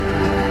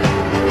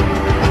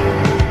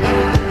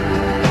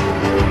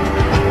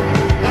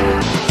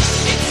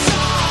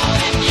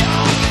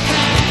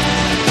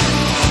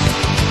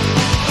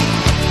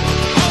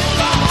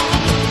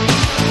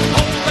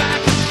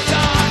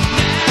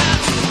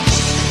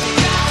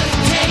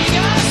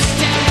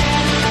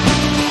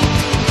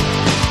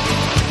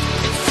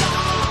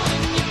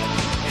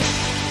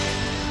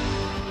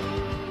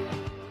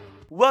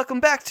welcome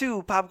back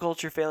to Pop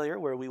Culture Failure,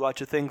 where we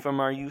watch a thing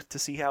from our youth to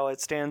see how it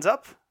stands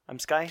up. I'm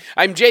Sky,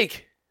 I'm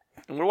Jake.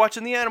 and we're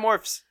watching the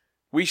Animorphs.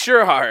 We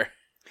sure are.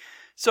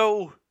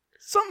 So,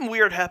 something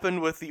weird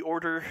happened with the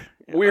order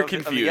We're of the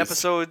confused.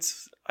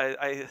 episodes.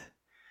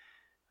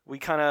 We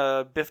kind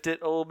of biffed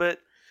it a little bit.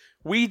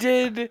 We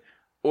did,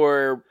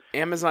 or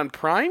Amazon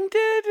Prime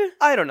did?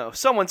 I don't know.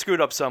 Someone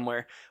screwed up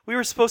somewhere. We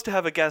were supposed to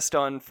have a guest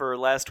on for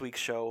last week's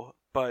show,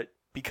 but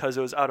because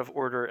it was out of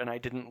order and I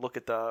didn't look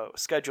at the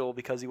schedule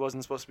because he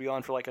wasn't supposed to be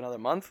on for like another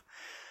month,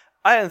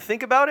 I didn't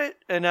think about it,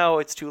 and now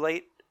it's too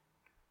late.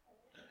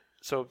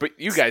 So, But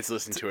you guys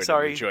listened to it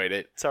sorry. and enjoyed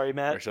it. sorry, Or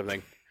Matt.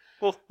 something.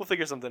 We'll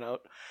figure something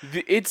out.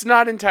 It's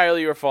not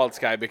entirely your fault,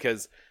 Sky,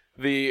 because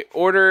the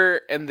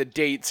order and the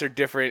dates are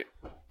different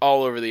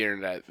all over the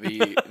internet.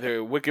 The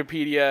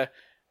Wikipedia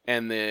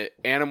and the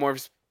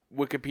Animorphs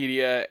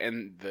Wikipedia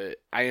and the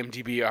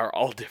IMDb are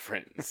all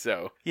different.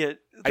 So, Yeah,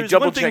 I there's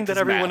one thing double-checked that his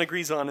everyone math.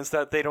 agrees on is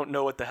that they don't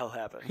know what the hell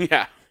happened.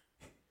 yeah.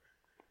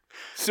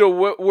 So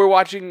we're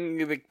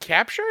watching The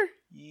Capture?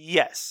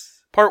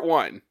 Yes. Part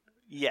 1.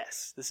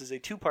 Yes. This is a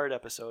 2-part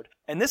episode.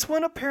 And this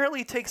one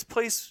apparently takes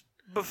place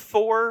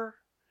before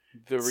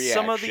The reaction.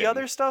 some of the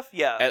other stuff.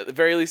 Yeah. At the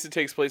very least, it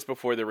takes place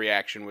before the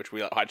reaction, which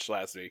we watched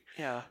last week.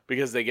 Yeah.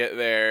 Because they get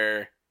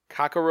their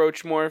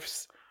cockroach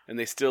morphs, and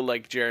they still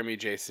like Jeremy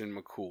Jason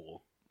McCool.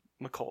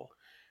 McCall.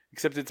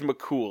 Except it's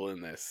McCool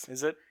in this.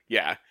 Is it?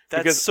 Yeah.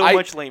 That's because so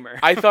much lamer.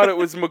 I thought it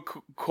was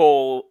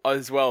McCool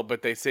as well,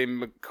 but they say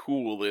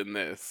McCool in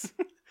this.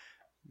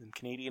 In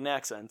Canadian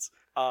accents.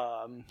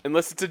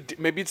 Unless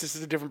maybe it's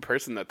just a different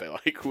person that they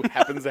like who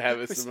happens to have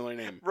a similar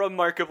name.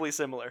 Remarkably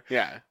similar.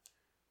 Yeah.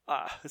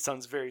 It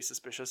sounds very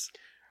suspicious.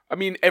 I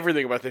mean,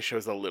 everything about this show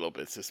is a little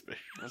bit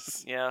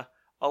suspicious. Yeah.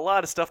 A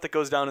lot of stuff that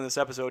goes down in this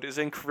episode is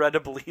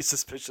incredibly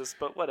suspicious,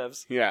 but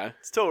whatevs. Yeah.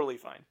 It's totally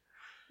fine.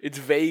 It's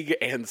vague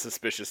and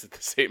suspicious at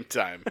the same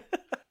time.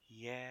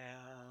 Yeah.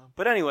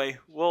 But anyway,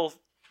 we'll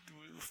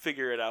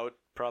figure it out,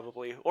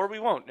 probably. Or we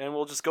won't, and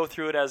we'll just go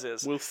through it as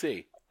is. We'll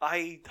see.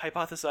 I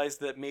hypothesized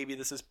that maybe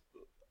this is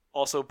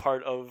also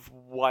part of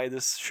why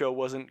this show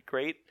wasn't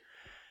great.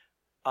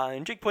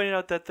 And Jake pointed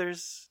out that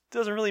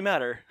doesn't really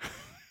matter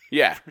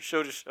Yeah. from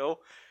show to show,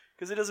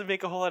 because it doesn't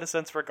make a whole lot of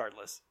sense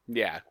regardless,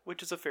 Yeah.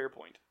 which is a fair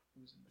point.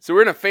 So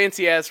we're in a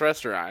fancy-ass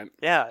restaurant.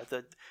 Yeah,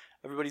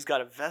 everybody's got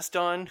a vest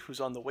on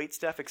who's on the wait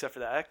staff except for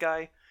that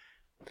guy.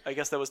 I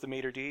guess that was the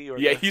maitre d'. Or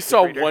Yeah, the he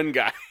saw waiter. one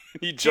guy.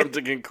 He jumped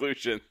to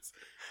conclusions.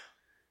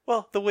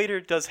 Well, the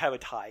waiter does have a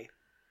tie.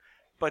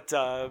 But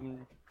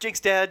Jake's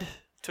dad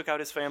took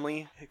out his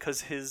family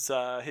because his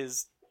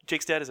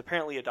Jake's dad is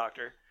apparently a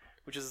doctor,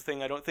 which is a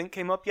thing I don't think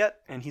came up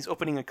yet, and he's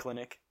opening a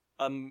clinic.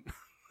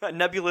 A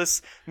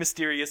nebulous,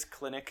 mysterious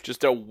clinic.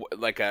 Just a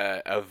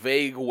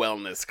vague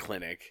wellness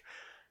clinic.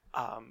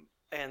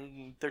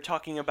 And they're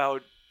talking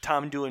about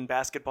Tom doing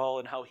basketball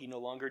and how he no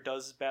longer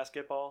does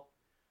basketball.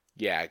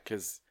 Yeah,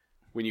 because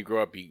when you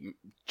grow up, you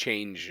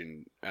change,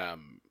 and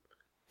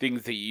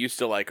things that you used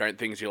to like aren't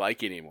things you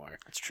like anymore.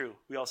 It's true.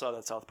 We all saw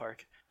that South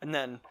Park.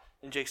 And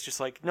Jake's just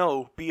like,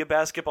 no, be a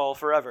basketball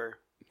forever.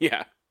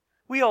 Yeah,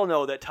 We all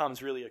know that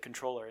Tom's really a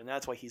controller, and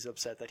that's why he's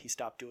upset that he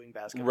stopped doing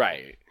basketball.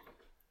 right.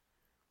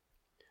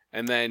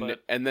 And then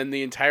But-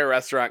 the entire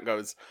restaurant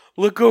goes,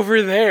 "Look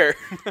over there."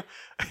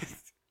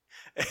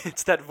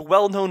 It's that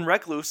well-known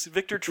recluse,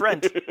 Victor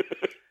Trent.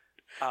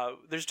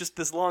 There's just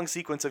this long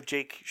sequence of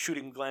Jake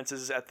shooting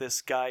glances at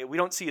this guy. We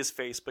don't see his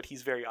face, but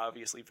he's very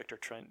obviously Victor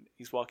Trent.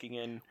 He's walking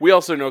in. We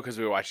also know because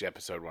we watched the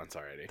episode once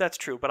already. That's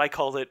true, but I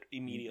called it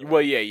immediately.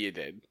 Well, yeah, you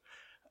did.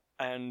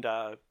 And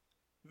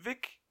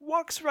Vic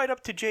walks right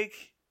up to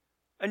Jake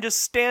and just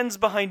stands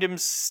behind him,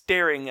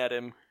 staring at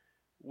him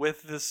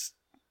with this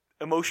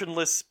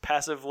emotionless,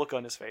 passive look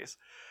on his face.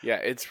 Yeah,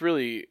 it's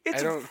really.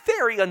 It's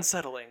very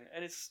unsettling,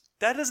 and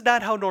that is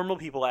not how normal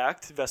people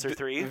act. Vesser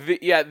 3.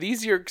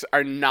 These Yerks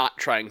are not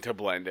trying to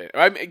blend it.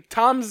 I mean,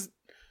 Tom's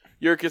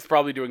Yerk is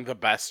probably doing the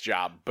best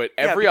job, but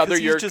every because other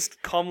he's Yerk,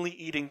 just calmly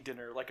eating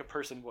dinner like a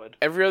person would.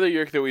 every other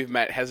Yerk that we've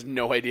met has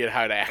no idea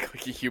how to act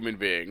like a human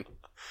being.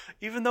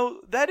 Even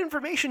though that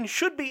information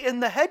should be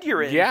in the head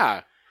you're in.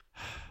 Yeah,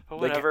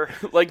 But whatever.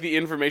 like the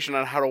information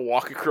on how to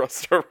walk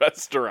across a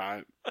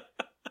restaurant,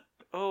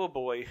 Oh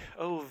boy.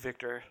 Oh,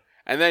 Victor.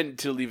 and then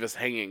to leave us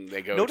hanging,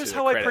 they go. Notice to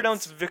how the I credits.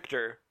 pronounce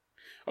Victor.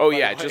 Oh by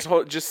yeah, the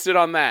way. just sit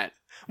on that.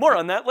 More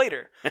on that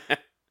later.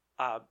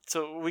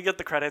 So we get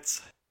the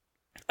credits.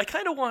 I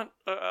kind of want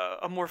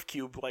a morph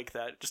cube like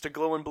that. Just a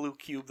glowing blue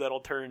cube that'll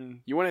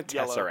turn... You want a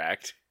Yellow.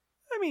 Tesseract?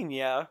 I mean,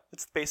 yeah.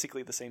 It's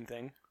basically the same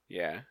thing.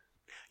 Yeah,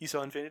 You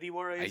saw Infinity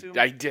War, I assume?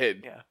 I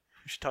did. Yeah.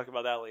 We should talk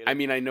about that later. I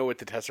mean, I know what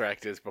the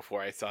Tesseract is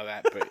before I saw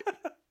that, but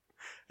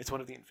It's one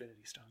of the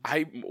Infinity Stones.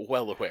 I'm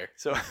well aware.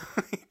 So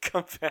we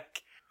come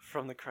back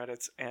from the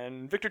credits,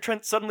 and Victor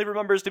Trent suddenly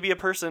remembers to be a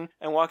person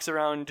and walks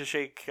around to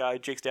shake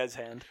Jake's dad's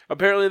hand.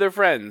 Apparently, they're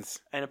friends.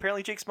 And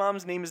apparently Jake's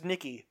mom's name is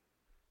Nikki,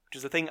 which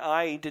is a thing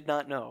I did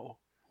not know.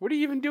 What are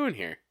you even doing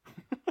here?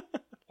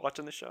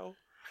 Watching the show.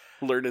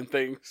 Learning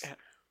things. Yeah.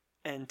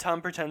 And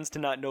Tom pretends to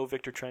not know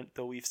Victor Trent,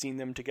 though we've seen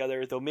them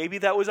together, though maybe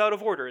that was out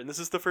of order, and this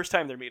is the first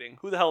time they're meeting.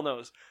 Who the hell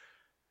knows?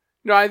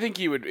 No, I think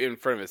he would, in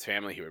front of his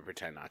family, he would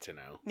pretend not to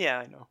know. Yeah,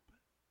 I know.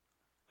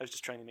 I was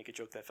just trying to make a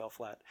joke that fell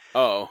flat.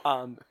 Oh.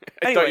 I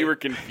Anyway, thought you were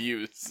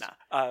confused.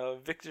 Nah.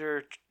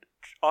 Victor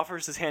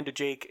offers his hand to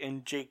Jake,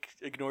 and Jake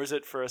ignores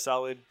it for a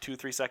solid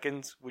 2-3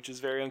 seconds, which is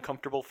very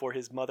uncomfortable for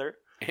his mother.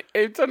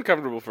 It's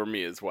uncomfortable for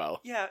me as well.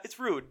 Yeah, it's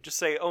rude. Just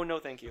say, oh, no,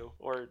 thank you.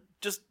 Or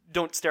just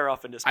don't stare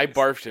off into space. I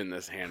barfed in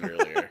this hand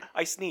earlier.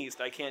 I sneezed.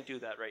 I can't do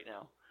that right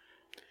now.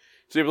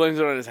 So he blames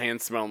it on his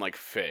hand smelling like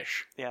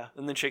fish. Yeah,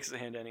 and then shakes the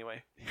hand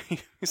anyway.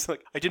 He's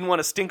like, I didn't want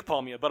to stink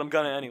palm you, but I'm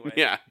gonna anyway.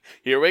 Yeah,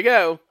 here we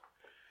go.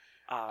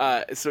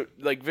 So,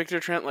 like, Victor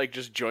Trent, like,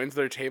 just joins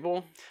their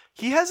table?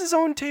 He has his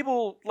own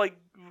table, like,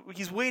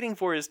 he's waiting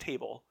for his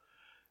table.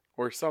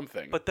 Or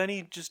something. But then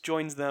he just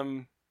joins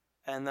them,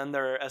 and then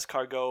their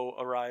escargot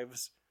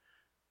arrives.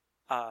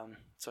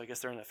 So I guess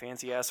they're in a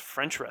fancy-ass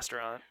French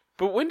restaurant.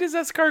 But when does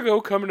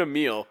escargot come in a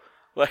meal?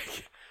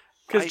 Like,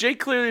 because Jake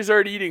clearly is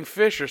already eating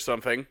fish or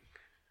something.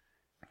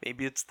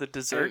 Maybe it's the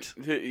dessert.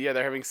 Yeah,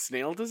 they're having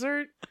snail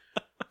dessert?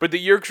 But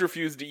the Yerks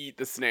refuse to eat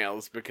the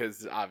snails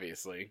because,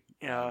 obviously,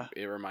 Yeah.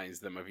 It reminds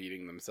them of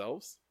eating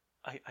themselves.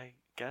 I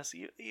guess,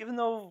 even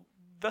though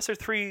Vesser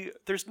 3,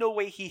 there's no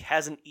way he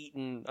hasn't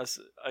eaten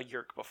a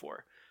Yerk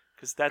before.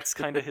 Because that's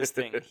kind of his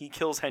thing. He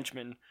kills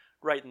henchmen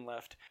right and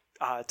left.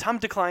 Tom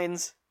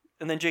declines,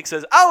 and then Jake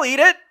says, I'll eat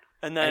it!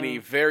 And he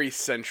very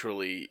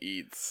centrally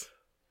eats.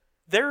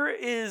 There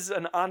is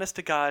an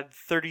honest-to-God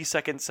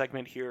 30-second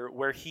segment here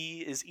where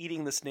he is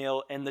eating the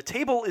snail, and the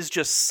table is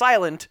just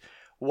silent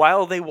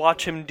while they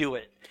watch him do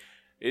it.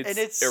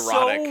 It's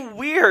erotic. So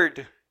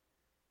weird.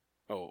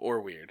 Oh,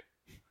 or weird.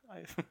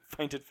 I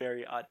find it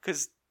very odd.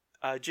 Because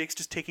Jake's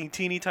just taking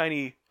teeny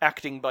tiny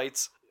acting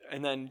bites,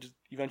 and then just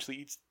eventually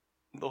eats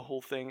the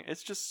whole thing.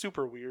 It's just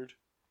super weird.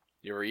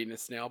 You ever eaten a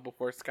snail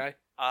before, Sky?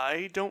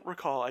 I don't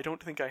recall. I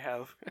don't think I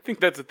have. I think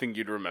that's a thing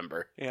you'd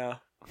remember. Yeah.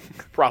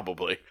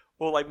 Probably.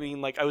 Well, I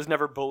mean, like, I was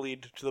never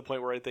bullied to the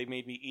point where they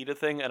made me eat a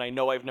thing, and I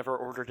know I've never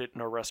ordered it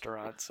in a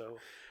restaurant, so...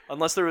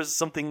 Unless there was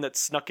something that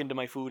snuck into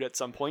my food at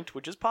some point,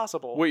 which is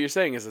possible. What you're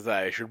saying is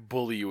that I should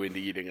bully you into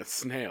eating a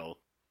snail.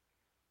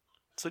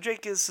 So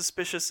Jake is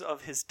suspicious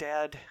of his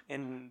dad,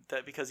 and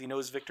that because he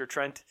knows Victor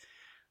Trent.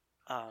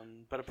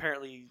 But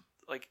apparently,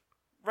 like,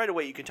 right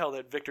away you can tell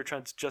that Victor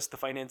Trent's just the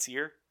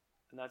financier,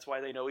 and that's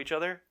why they know each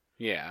other.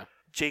 Yeah.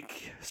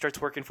 Jake starts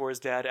working for his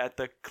dad at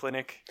the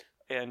clinic,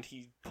 and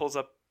he pulls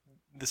up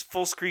this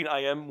full-screen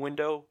IM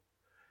window.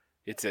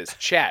 It says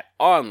chat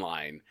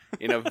online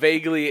in a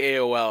vaguely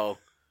AOL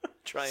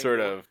Triangle. sort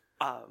of.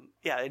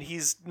 Yeah, and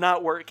he's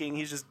not working.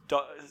 He's just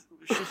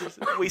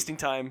wasting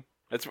time.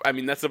 That's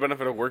the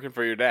benefit of working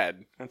for your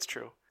dad. That's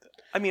true.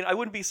 I mean, I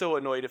wouldn't be so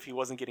annoyed if he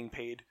wasn't getting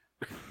paid.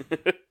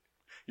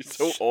 You're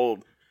so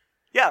old.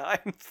 Yeah,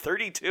 I'm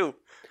 32.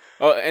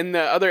 Oh, and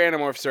the other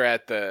Animorphs are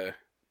at the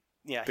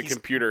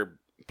computer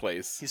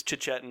place. He's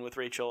chit-chatting with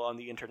Rachel on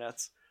the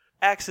internets.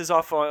 Axe is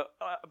off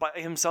by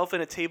himself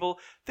in a table.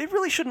 They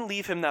really shouldn't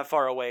leave him that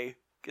far away.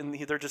 And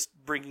they're just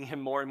bringing him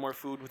more and more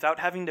food without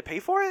having to pay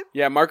for it?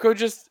 Yeah, Marco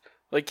just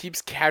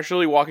keeps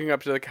casually walking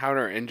up to the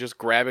counter and just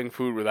grabbing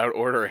food without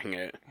ordering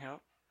it. Yeah.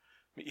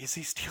 Is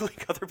he stealing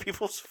other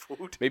people's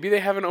food? Maybe they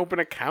have an open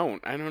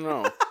account. I don't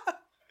know.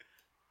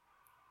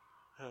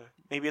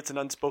 Maybe it's an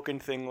unspoken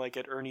thing like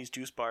at Ernie's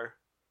Juice Bar.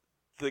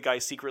 The guy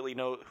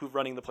who's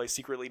running the place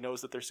secretly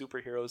knows that they're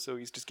superheroes, so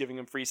he's just giving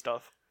them free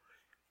stuff.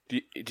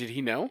 Did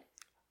he know?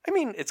 I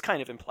mean, it's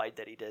kind of implied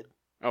that he did.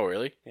 Oh,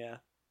 really? Yeah.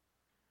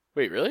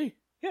 Wait, really?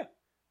 Yeah.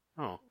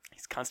 Oh.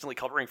 He's constantly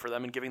covering for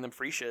them and giving them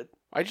free shit.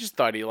 I just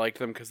thought he liked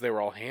them because they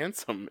were all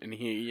handsome and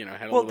he, had a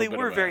little bit Well, they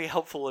were of very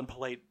helpful and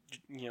polite,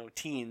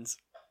 teens.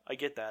 I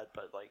get that,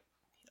 but,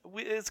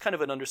 it's kind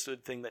of an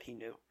understood thing that he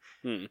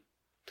knew.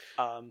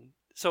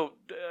 So,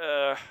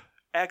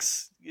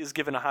 X is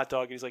given a hot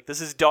dog and he's like,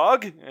 this is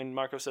dog? And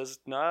Marco says,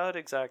 not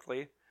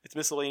exactly. It's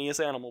miscellaneous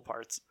animal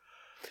parts.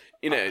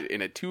 In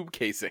a tube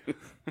casing. And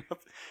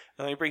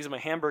then he brings him a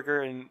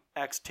hamburger, and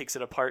X takes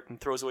it apart and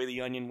throws away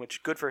the onion,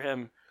 which, good for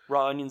him.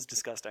 Raw onion's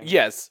disgusting.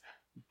 Yes,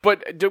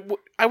 but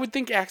I would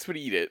think Axe would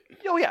eat it.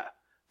 Oh, yeah.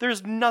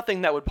 There's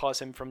nothing that would pause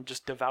him from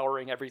just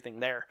devouring everything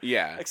there.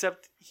 Yeah.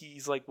 Except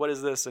he's like, what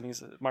is this? And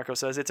Marco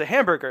says, it's a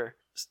hamburger.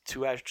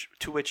 To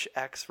which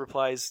Axe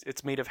replies,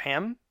 it's made of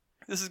ham?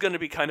 This is going to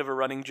be kind of a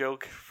running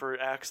joke for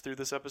Axe through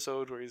this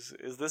episode, where is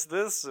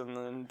this? And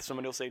then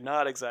somebody will say,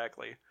 not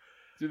exactly.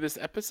 Through this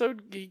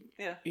episode,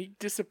 he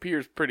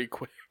disappears pretty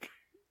quick.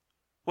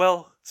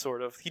 Well,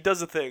 sort of. He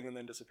does a thing and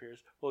then disappears.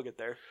 We'll get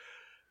there.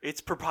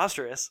 It's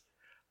preposterous.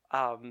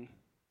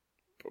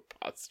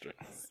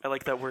 Preposterous. I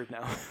like that word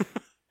now.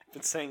 I've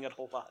been saying it a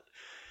whole lot.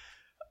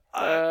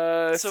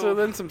 So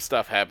then some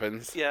stuff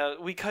happens. Yeah,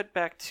 we cut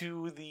back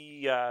to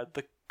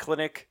the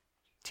clinic,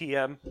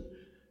 TM,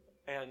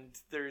 and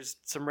there's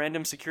some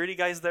random security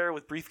guys there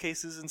with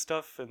briefcases and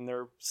stuff, and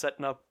they're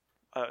setting up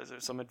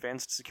some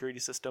advanced security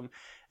system.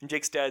 And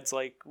Jake's dad's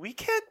like, we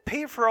can't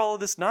pay for all of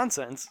this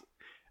nonsense.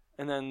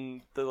 And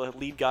then the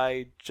lead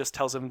guy just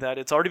tells him that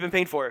it's already been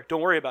paid for.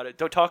 Don't worry about it.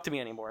 Don't talk to me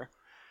anymore.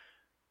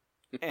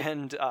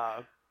 And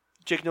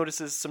Jake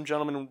notices some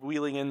gentlemen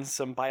wheeling in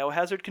some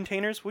biohazard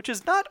containers, which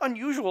is not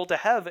unusual to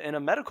have in a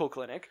medical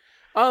clinic.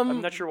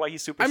 I'm not sure why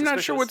he's super I'm suspicious.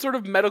 not sure what sort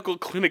of medical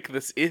clinic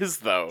this is,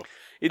 though.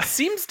 It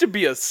seems to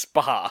be a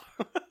spa.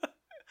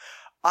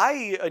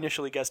 I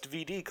initially guessed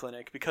VD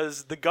clinic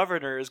because the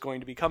governor is going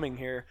to be coming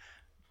here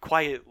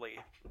quietly.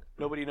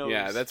 Nobody knows.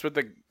 Yeah, that's what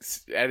the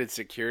added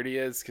security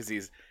is, because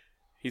he's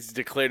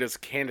declared his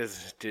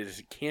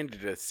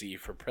candidacy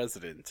for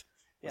president.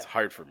 It's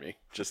hard for me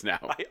just now.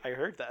 I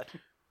heard that.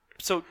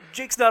 So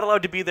Jake's not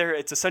allowed to be there.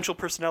 It's essential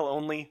personnel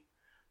only.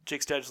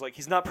 Jake's dad's like,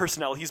 he's not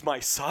personnel, he's my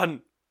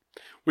son.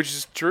 Which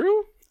is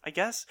true? I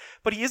guess.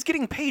 But he is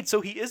getting paid,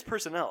 so he is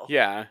personnel.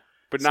 Yeah,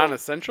 but So-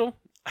 non-essential?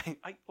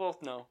 Well,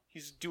 no.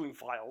 He's doing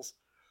files.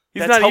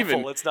 He's That's not helpful.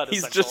 even. It's not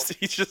he's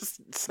essential.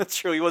 just That's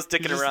true. He was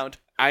dicking just- around.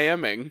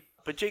 IMing.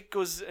 But Jake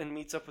goes and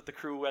meets up with the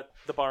crew at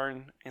the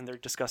barn, and they're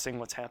discussing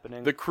what's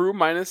happening. The crew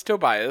minus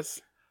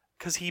Tobias.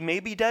 Because he may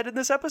be dead in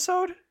this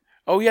episode?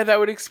 Oh, yeah, that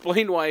would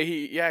explain why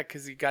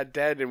because he got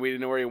dead and we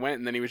didn't know where he went,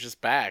 and then he was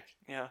just back.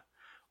 Yeah.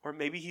 Or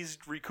maybe he's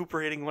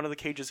recuperating one of the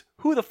cages.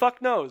 Who the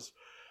fuck knows?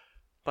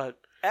 But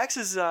Axe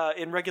is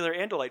in regular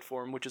Andalite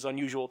form, which is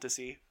unusual to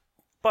see.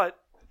 But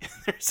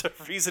there's a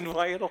reason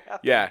why it'll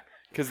happen. Yeah,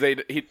 because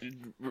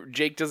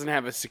Jake doesn't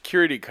have a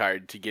security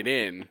card to get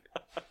in.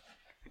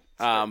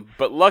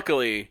 But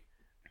luckily,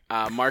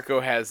 Marco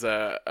has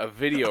a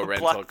video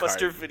rental card.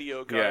 Blockbuster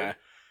video card.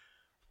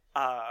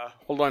 Yeah.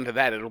 Hold on to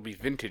that. It'll be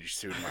vintage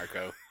soon,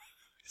 Marco.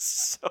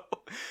 So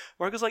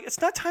Marco's like, it's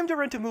not time to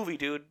rent a movie,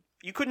 dude.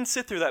 You couldn't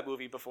sit through that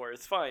movie before.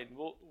 It's fine.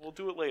 We'll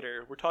do it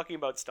later. We're talking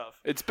about stuff.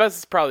 It's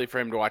best probably for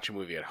him to watch a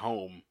movie at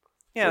home.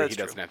 Yeah, where that's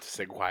he doesn't true. have to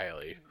sit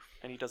quietly.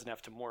 And he doesn't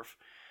have to morph.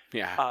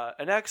 Yeah.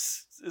 And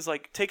X is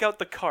like, take out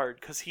the card,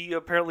 because he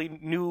apparently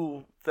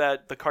knew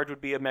that the card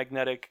would be a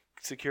magnetic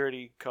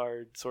security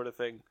card sort of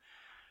thing.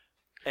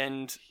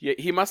 And Yeah,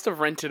 he must have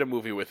rented a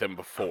movie with him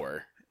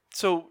before.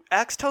 so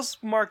Axe tells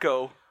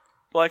Marco,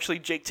 well, actually,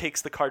 Jake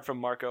takes the card from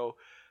Marco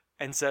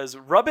and says,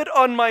 rub it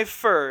on my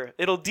fur.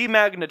 It'll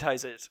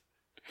demagnetize it.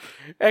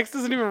 X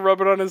doesn't even rub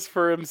it on his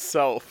fur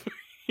himself.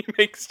 He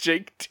makes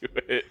Jake do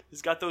it.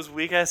 He's got those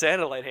weak-ass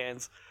Andalite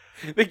hands.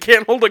 They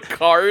can't hold a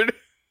card.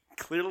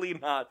 Clearly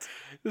not.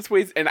 This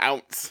weighs an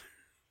ounce.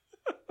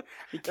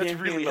 He That's can't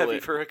really handle heavy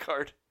it. for a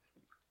card.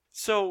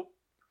 So,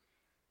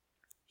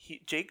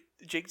 Jake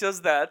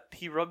does that.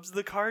 He rubs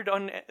the card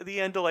on the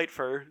Andalite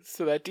fur,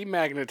 So that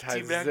demagnetizes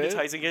it.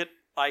 demagnetizing it,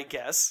 I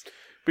guess.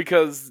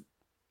 Because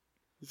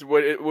so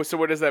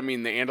what does that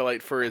mean? The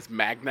Andalite fur is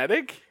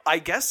magnetic? I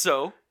guess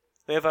so.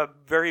 They have a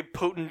very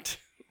potent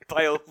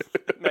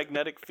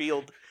biomagnetic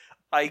field,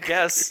 I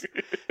guess.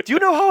 Do you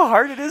know how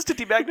hard it is to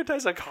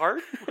demagnetize a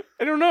card?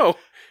 I don't know.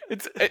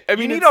 I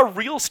mean, you need a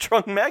real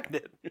strong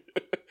magnet.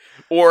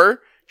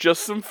 or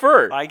just some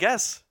fur. I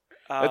guess.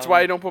 That's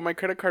why I don't put my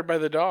credit card by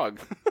the dog.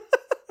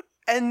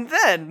 And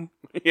then,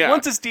 Yeah.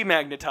 once it's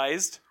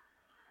demagnetized,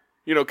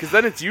 Because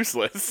then it's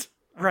useless.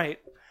 right,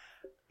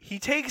 he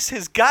takes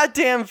his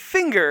goddamn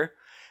finger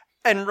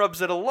and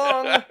rubs it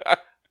along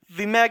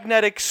the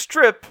magnetic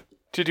strip.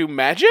 To do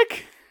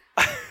magic?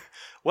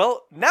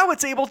 Well, now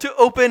it's able to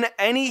open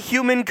any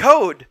human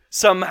code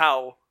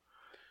somehow.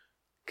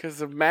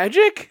 Because of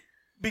magic?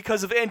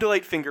 Because of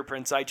Andalite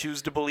fingerprints, I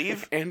choose to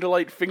believe.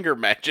 Andalite finger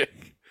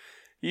magic.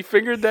 He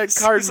fingered that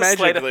card He's a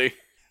sleight of- magically.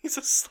 He's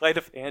a sleight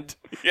of hand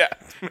Yeah.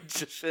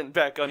 magician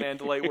back on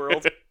Andalite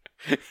World.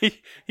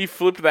 he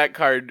flipped that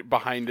card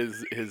behind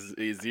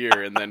his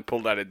ear and then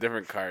pulled out a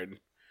different card.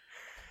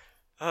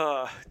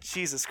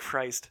 Jesus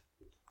Christ.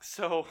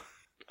 So,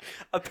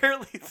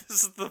 apparently this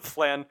is the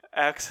plan.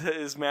 Axe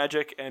is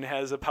magic and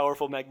has a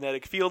powerful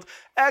magnetic field.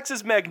 Axe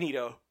is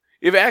Magneto.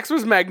 If Axe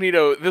was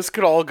Magneto, this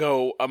could all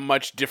go a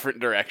much different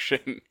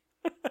direction.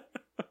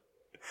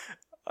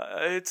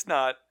 It's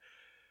not.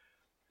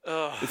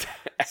 Axe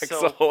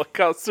So- a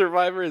Holocaust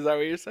survivor? Is that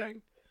what you're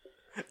saying?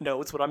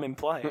 No, it's what I'm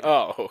implying.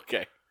 Oh,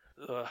 okay.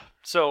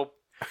 So,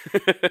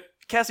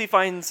 Cassie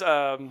finds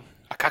a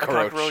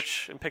cockroach.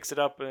 cockroach and picks it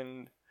up,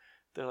 and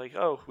they're like,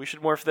 oh, we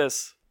should morph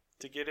this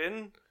to get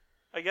in,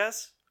 I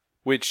guess?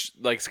 Which,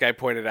 like Sky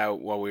pointed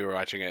out while we were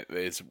watching it,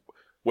 is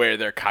where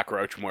their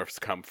cockroach morphs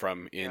come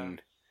from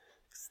in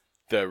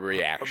the Or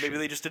reaction. maybe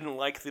they just didn't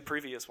like the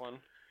previous one.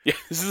 Yeah,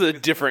 this is a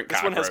different This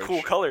cockroach. one has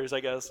cool colors,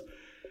 I guess.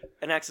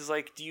 And Axe is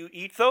like, do you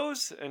eat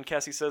those? And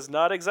Cassie says,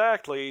 not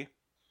exactly.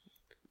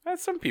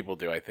 Some people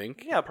do, I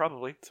think. Yeah,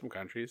 probably. Some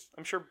countries.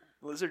 I'm sure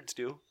lizards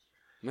do.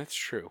 That's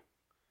true.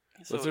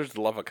 So Lizards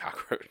love a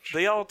cockroach.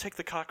 they all take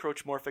the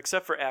cockroach morph,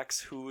 except for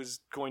Axe, who is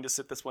going to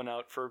sit this one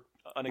out for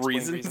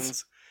unexplained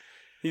reasons.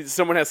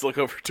 Someone has to look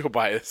over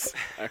Tobias,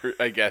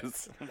 I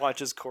guess. Watch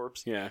his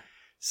corpse. Yeah.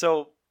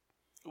 So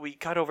we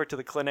cut over to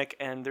the clinic,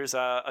 and there's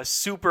a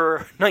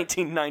super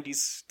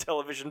 1990s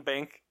television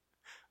bank.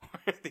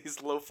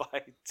 These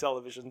lo-fi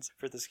televisions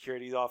for the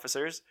security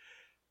officers.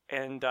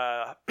 And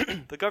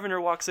the governor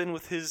walks in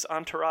with his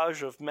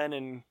entourage of men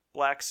in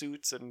black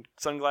suits and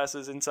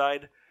sunglasses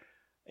inside.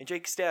 And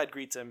Jake's dad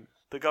greets him.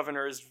 The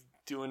governor is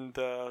doing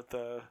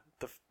the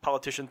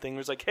politician thing.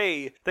 Who's like,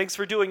 hey, thanks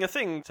for doing a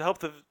thing to help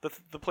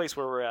the place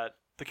where we're at.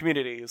 The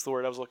community is the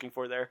word I was looking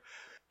for there.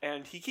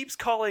 And he keeps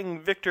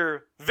calling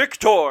Victor.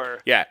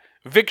 Yeah,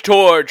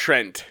 Victor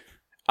Trent.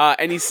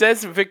 And he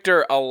says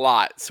Victor a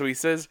lot, so he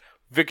says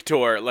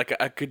Victor like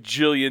a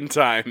gajillion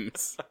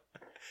times.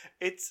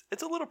 It's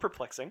a little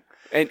perplexing.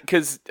 And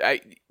because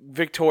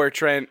Victor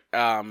Trent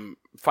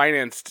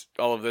financed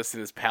all of this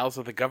and is pals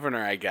with the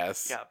governor, I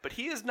guess. Yeah, but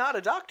he is not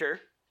a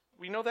doctor.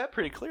 We know that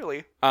pretty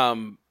clearly.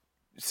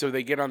 So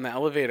they get on the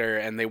elevator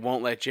and they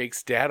won't let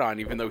Jake's dad on,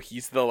 even though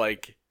he's the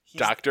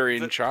doctor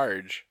in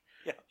charge.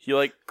 Yeah.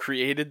 He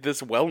created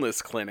this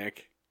wellness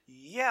clinic.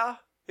 Yeah,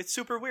 it's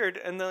super weird.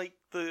 And the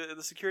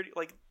security,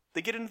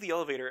 they get into the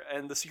elevator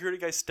and the security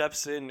guy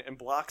steps in and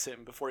blocks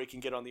him before he can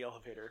get on the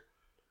elevator.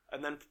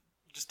 And then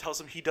just tells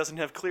him he doesn't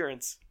have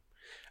clearance.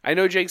 I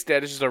know Jake's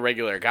dad is just a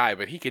regular guy,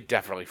 but he could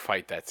definitely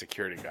fight that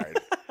security guard.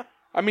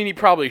 I mean, he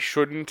probably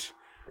shouldn't,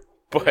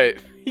 but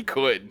he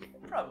could.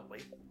 Probably.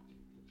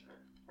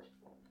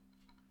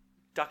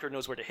 Doctor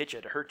knows where to hit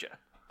you to hurt you.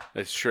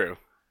 That's true.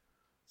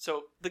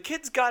 So the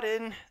kids got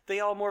in.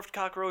 They all morphed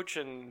cockroach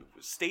and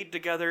stayed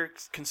together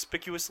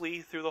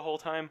conspicuously through the whole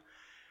time.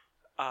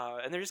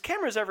 And there's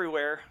cameras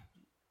everywhere,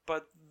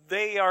 but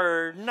they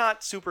are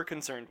not super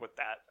concerned with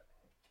that.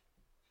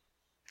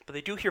 But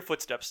they do hear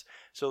footsteps,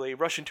 so they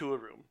rush into a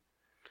room.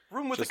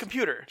 Room with a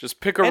computer. Just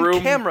pick a and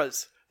room.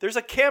 Cameras. There's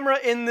a camera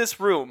in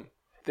this room.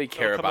 They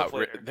care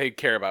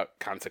about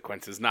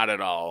consequences, not at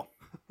all.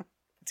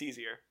 It's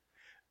easier.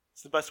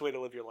 It's the best way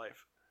to live your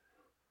life.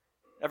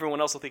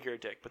 Everyone else will think you're a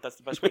dick, but that's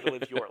the best way to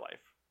live your life.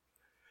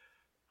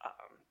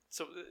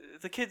 So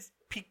the kids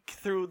peek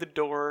through the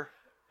door,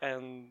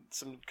 and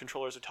some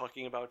controllers are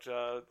talking about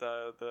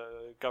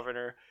the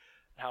governor,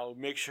 how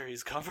make sure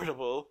he's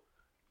comfortable.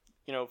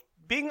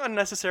 Being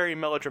unnecessary,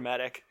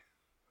 melodramatic,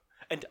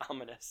 and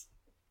ominous.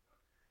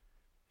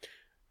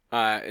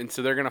 And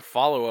so they're going to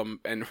follow him,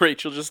 and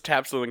Rachel just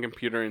taps on the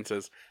computer and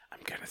says,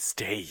 I'm going to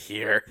stay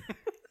here.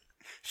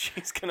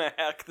 She's going to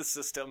hack the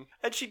system.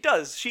 And she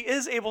does. She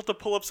is able to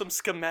pull up some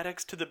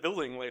schematics to the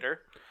building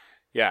later.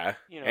 Yeah,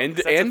 and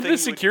the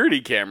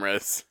security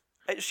cameras.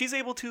 She's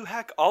able to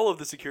hack all of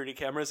the security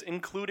cameras,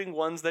 including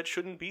ones that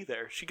shouldn't be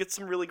there. She gets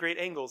some really great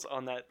angles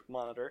on that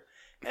monitor,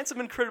 and some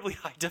incredibly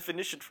high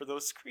definition for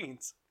those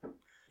screens.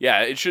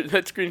 Yeah,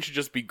 that screen should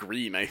just be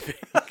green, I think.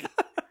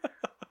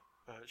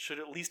 It should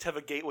at least have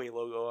a Gateway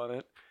logo on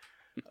it.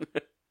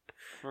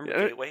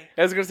 Remember Gateway?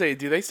 I was going to say,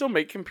 do they still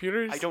make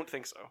computers? I don't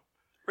think so.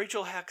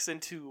 Rachel hacks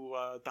into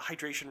the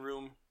hydration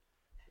room.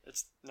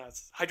 It's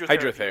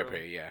hydrotherapy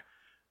room. Yeah.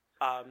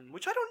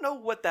 Which I don't know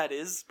what that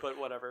is, but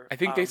whatever. I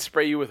think they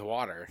spray you with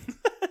water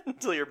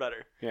until you're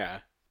better. Yeah.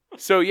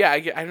 So yeah, I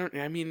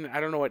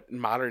don't know what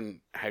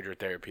modern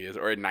hydrotherapy is,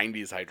 or a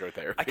 90s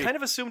hydrotherapy. I kind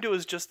of assumed it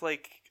was just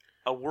like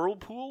a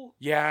whirlpool.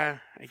 Yeah,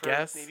 I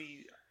guess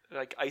maybe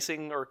like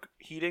icing or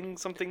heating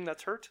something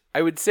that's hurt.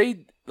 I would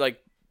say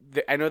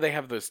I know they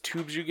have those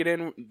tubes you get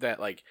in that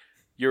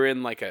you're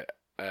in like a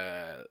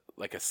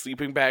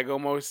sleeping bag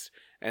almost,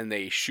 and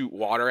they shoot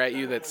water at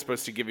you that's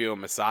supposed to give you a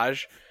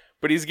massage.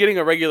 But he's getting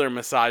a regular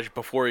massage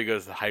before he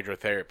goes to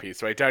hydrotherapy,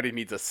 so I doubt he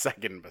needs a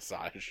second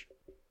massage.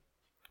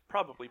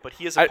 Probably, but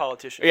he is a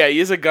politician. Yeah,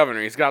 he is a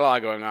governor. He's got a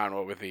lot going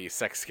on with the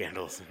sex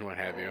scandals and what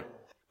have you.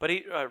 But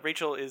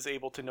Rachel is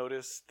able to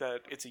notice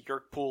that it's a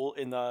yerk pool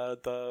in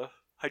the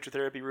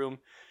hydrotherapy room,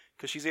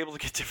 because she's able to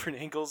get different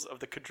angles of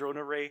the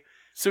Cadrona ray,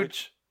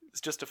 which is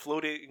just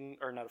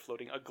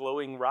a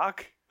glowing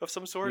rock of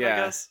some sort, I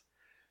guess.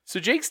 So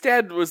Jake's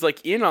dad was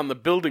in on the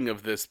building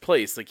of this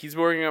place. He's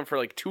been working on it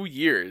for 2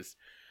 years.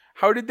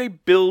 How did they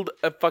build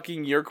a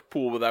fucking yerk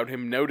pool without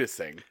him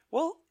noticing?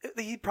 Well,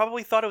 he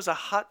probably thought it was a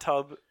hot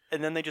tub,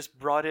 and then they just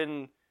brought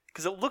in,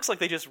 because it looks like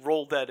they just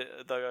rolled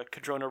the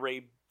Cadrona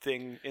ray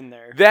thing in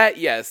there. That,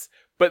 yes.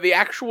 But the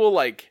actual,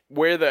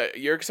 where the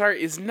yerks are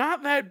is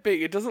not that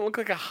big. It doesn't look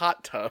like a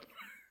hot tub.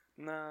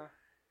 Nah.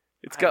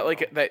 It's got,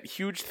 that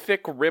huge,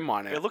 thick rim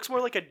on it. It looks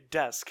more like a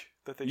desk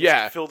that they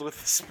just filled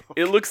with smoke.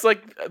 It looks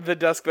like the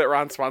desk that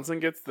Ron Swanson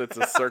gets that's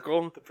a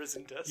circle. The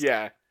prison desk.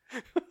 Yeah.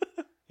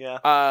 Yeah.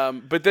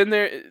 But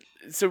then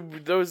so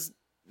those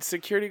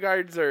security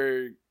guards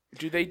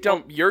do they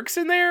dump yerks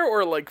in there,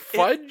 or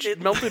fudge?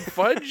 Melted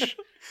fudge?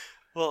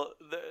 Well,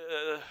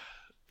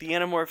 the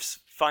Animorphs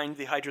find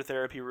the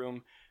hydrotherapy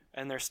room,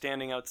 and they're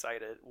standing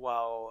outside it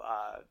while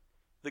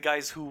the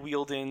guys who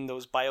wheeled in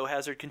those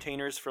biohazard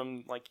containers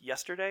from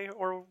yesterday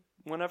or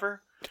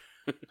whenever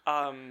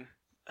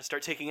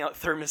start taking out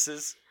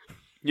thermoses.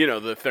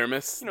 The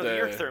thermos. The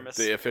yerk thermos.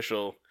 The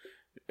official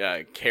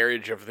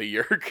carriage of the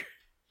yerk.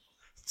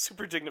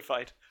 Super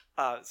dignified.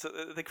 So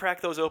they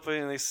crack those open,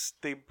 and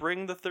they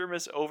bring the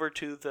thermos over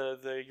to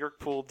the yerk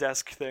pool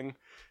desk thing,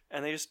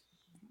 and they just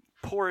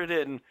pour it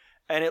in,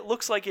 and it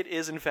looks like it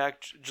is in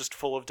fact just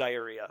full of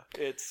diarrhea.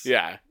 It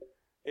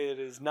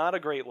is not a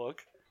great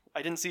look.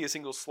 I didn't see a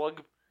single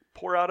slug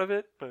pour out of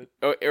it, but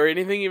or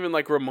anything even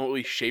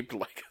remotely shaped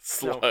like a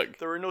slug. No,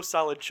 there were no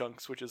solid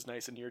chunks, which is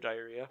nice in your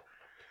diarrhea.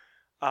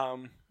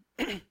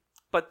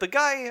 But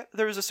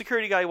there was a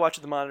security guy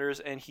watching the monitors,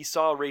 and he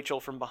saw Rachel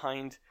from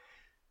behind.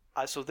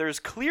 So there's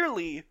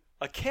clearly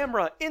a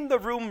camera in the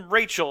room,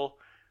 Rachel,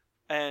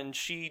 and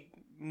she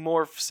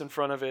morphs in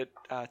front of it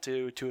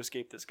to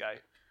escape this guy.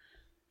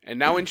 And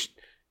now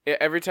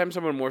every time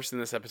someone morphs in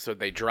this episode,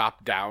 they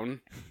drop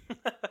down,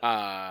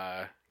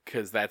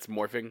 because that's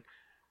morphing.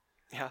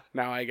 Yeah.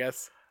 Now, I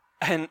guess.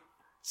 And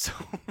so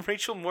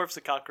Rachel morphs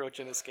a cockroach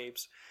and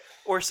escapes.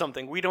 Or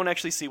something. We don't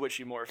actually see what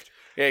she morphed.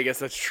 Yeah, I guess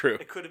that's true.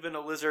 It could have been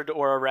a lizard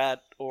or a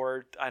rat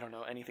or, I don't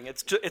know, anything.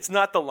 It's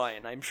not the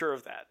lion. I'm sure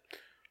of that.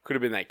 Could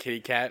have been that kitty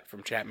cat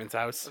from Chapman's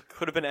house. It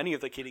could have been any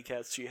of the kitty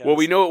cats she has. Well,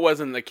 we know it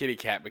wasn't the kitty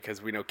cat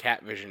because we know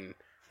cat vision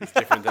is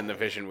different than the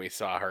vision we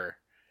saw her.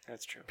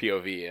 That's true.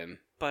 POV in.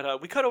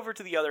 But we cut over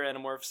to the other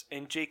Animorphs,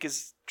 and Jake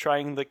is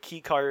trying the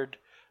key card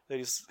that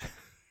he's... and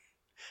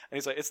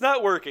he's like, it's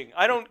not working.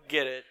 I don't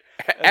get it.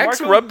 Axe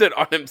rubbed it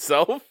on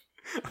himself.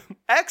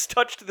 Axe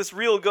touched this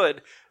real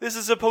good. This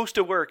is supposed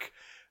to work.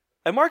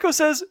 And Marco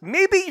says,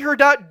 maybe you're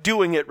not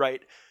doing it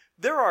right.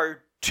 There are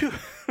two...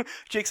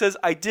 Jake says,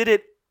 I did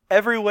it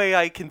every way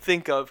I can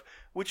think of,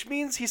 which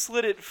means he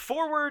slid it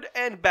forward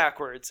and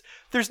backwards.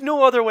 There's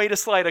no other way to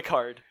slide a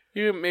card.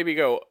 You maybe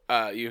go,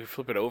 you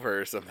flip it over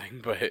or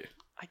something, but...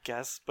 I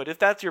guess, but if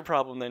that's your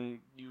problem,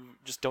 then you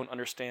just don't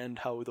understand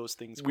how those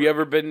things work. We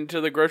ever been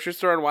to the grocery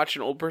store and watched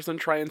an old person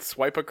try and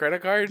swipe a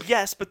credit card?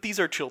 Yes, but these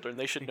are children.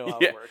 They should know how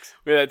it works.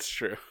 Yeah, that's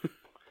true.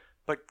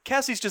 But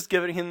Cassie's just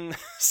giving him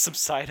some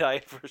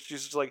side-eye.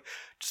 She's just like,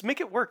 just make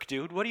it work,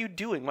 dude. What are you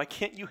doing? Why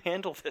can't you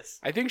handle this?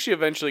 I think she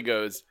eventually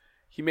goes,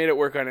 he made it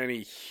work on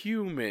any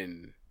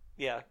human.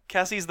 Yeah,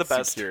 Cassie's the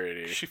best.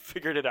 Security. She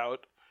figured it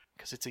out.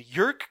 Because it's a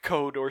Yerk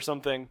code or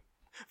something.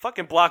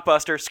 Fucking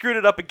Blockbuster. Screwed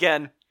it up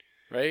again.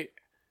 Right?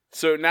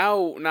 So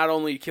now, not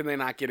only can they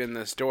not get in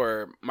this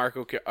door,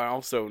 Marco can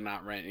also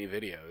not rent any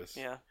videos.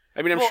 Yeah.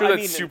 I mean, I'm sure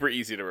that's super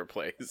easy to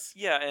replace.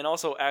 Yeah, and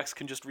also Axe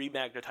can just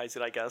remagnetize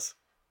it, I guess.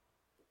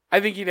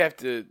 I think he'd have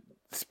to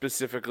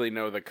specifically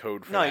know the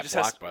code for that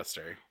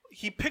Blockbuster.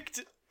 He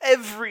picked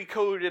every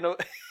code in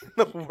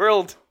the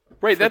world.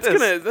 Right, that's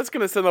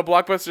gonna send the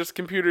Blockbuster's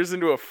computers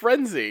into a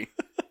frenzy.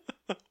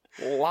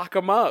 Lock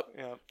them up.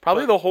 Yeah,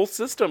 probably the whole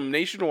system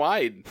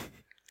nationwide.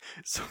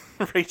 So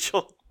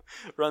Rachel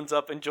runs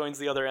up and joins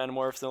the other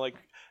Animorphs. And they're like,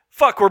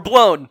 fuck, we're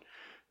blown.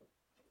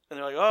 And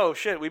they're like, oh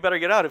shit, we better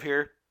get out of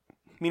here.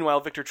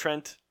 Meanwhile, Victor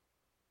Trent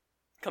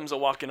comes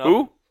a-walking up.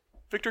 Who?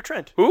 Victor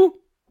Trent. Who?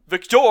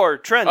 Victor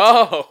Trent.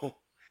 Oh.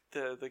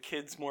 The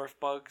kids morph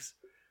bugs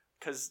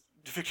because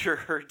Victor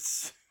heard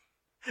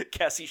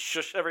Cassie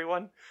shush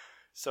everyone.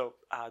 So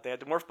they had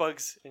to morph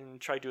bugs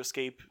and tried to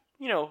escape.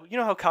 You know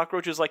how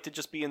cockroaches like to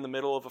just be in the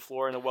middle of a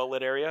floor in a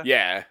well-lit area?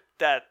 Yeah.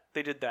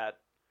 They did that.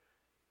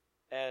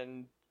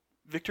 And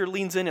Victor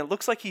leans in. It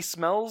looks like he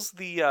smells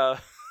the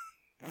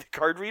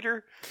card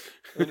reader.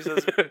 And he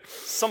says,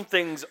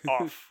 something's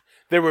off.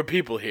 There were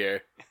people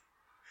here.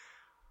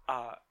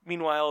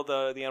 Meanwhile,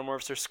 the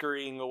Animorphs are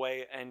scurrying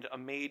away, and a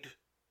maid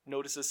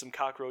notices some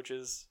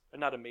cockroaches.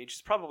 Not a maid.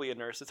 She's probably a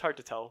nurse. It's hard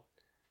to tell.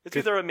 It's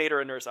either a maid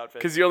or a nurse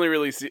outfit. Because you only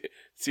really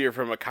see her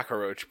from a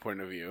cockroach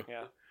point of view.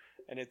 Yeah.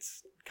 And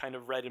it's kind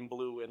of red and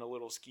blue and a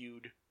little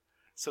skewed.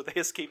 So they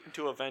escape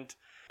into a vent.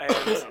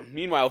 And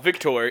meanwhile,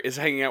 Victor is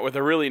hanging out with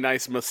a really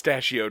nice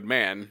mustachioed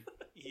man.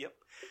 Yep.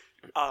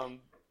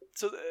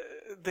 So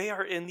they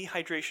are in the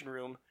hydration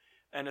room,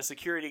 and a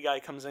security guy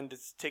comes in to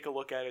take a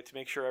look at it to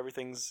make sure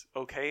everything's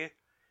okay.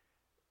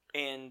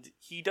 And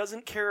he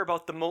doesn't care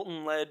about the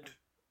molten lead,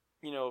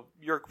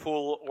 Yerk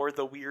pool or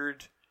the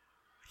weird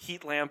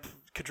heat lamp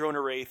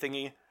Cadrona ray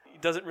thingy. He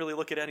doesn't really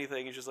look at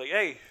anything. He's just like,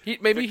 hey,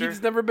 maybe Victor.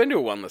 He's never been to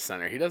a wellness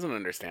center. He doesn't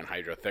understand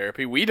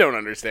hydrotherapy. We don't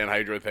understand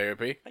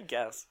hydrotherapy. I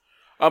guess.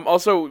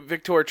 Also,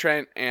 Victor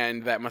Trent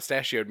and that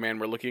mustachioed man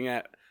were looking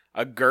at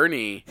a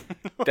gurney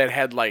that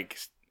had like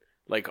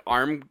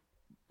arm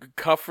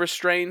cuff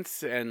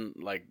restraints and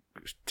like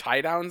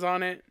tie downs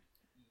on it.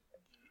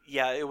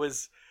 Yeah, it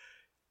was.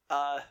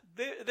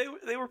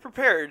 They were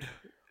prepared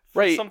for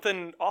right.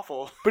 something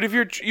awful. But if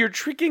you're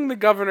tricking the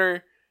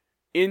governor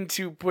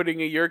into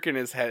putting a yerk in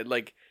his head,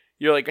 like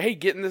you're like, hey,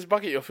 get in this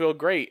bucket, you'll feel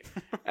great,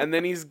 and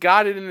then he's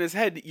got it in his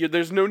head.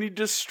 There's no need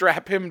to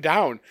strap him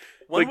down.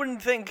 One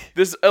wouldn't think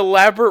this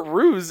elaborate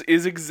ruse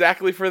is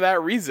exactly for that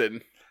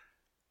reason.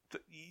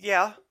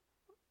 Yeah.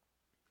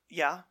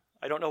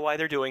 I don't know why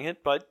they're doing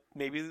it, but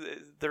maybe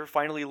they're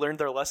finally learned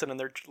their lesson and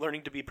they're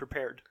learning to be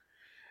prepared.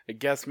 I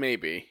guess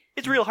maybe.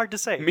 It's real hard to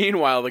say.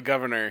 Meanwhile, the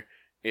governor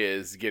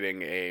is getting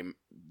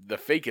the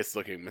fakest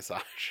looking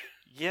massage.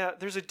 Yeah,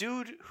 there's a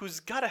dude who's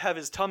got to have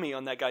his tummy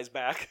on that guy's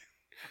back.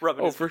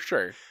 For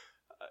sure.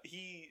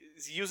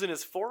 He's using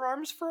his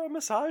forearms for a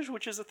massage,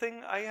 which is a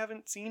thing I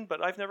haven't seen,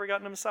 but I've never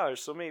gotten a massage,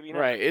 so maybe not.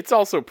 Right, it's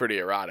also pretty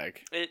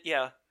erotic.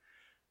 Yeah.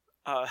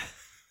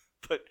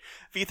 But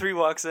V3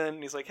 walks in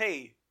and he's like,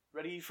 hey,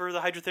 ready for the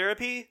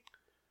hydrotherapy?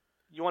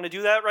 You want to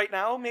do that right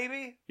now,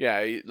 maybe?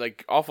 Yeah,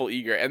 like awful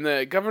eager. And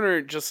the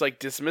governor just like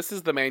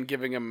dismisses the man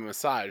giving him a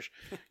massage.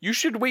 You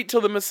should wait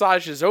till the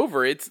massage is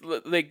over. It's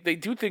like they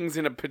do things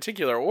in a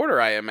particular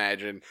order, I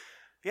imagine.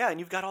 Yeah, and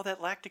you've got all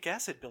that lactic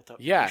acid built up.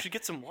 Yeah. You should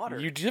get some water.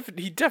 He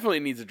definitely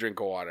needs a drink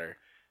of water.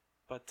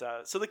 But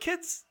so the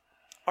kids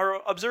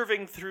are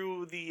observing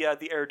through the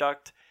air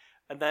duct,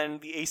 and then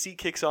the AC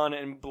kicks on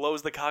and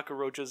blows the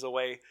cockroaches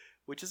away,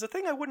 which is a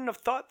thing I wouldn't have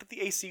thought that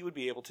the AC would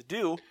be able to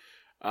do.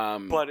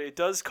 But it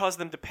does cause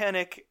them to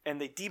panic,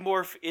 and they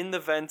demorph in the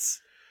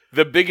vents.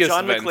 The biggest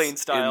John vents McClane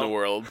style. in the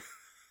world.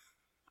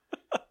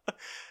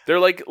 They're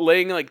like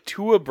laying like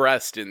two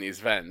abreast in these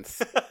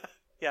vents.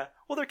 Yeah,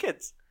 well, they're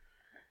kids.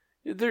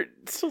 They're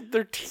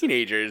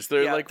teenagers.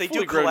 They're Yeah, like they fully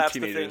do grown collapse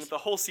the teenagers. thing. The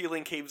whole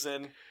ceiling caves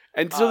in.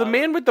 And so the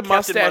man with the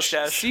Captain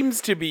mustache seems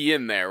to be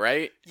in there,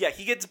 right? Yeah,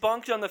 he gets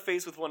bonked on the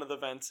face with one of the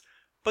vents,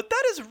 but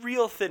that is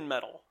real thin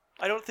metal.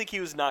 I don't think he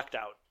was knocked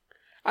out.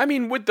 I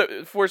mean, with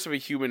the force of a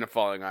human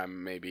falling on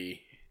him,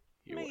 maybe.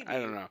 Maybe. I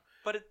don't know.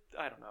 But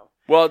I don't know.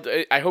 Well,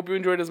 I hope you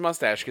enjoyed his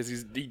mustache because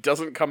he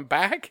doesn't come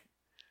back.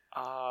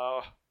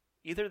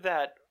 Either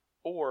that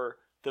or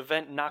the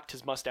vent knocked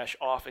his mustache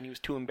off and he was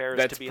too embarrassed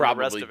That's to be in the rest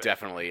probably of it.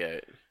 definitely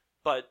it.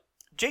 But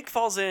Jake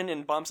falls in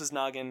and bumps his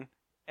noggin,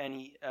 and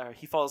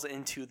he falls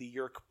into the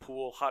Yerk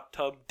pool hot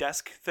tub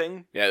desk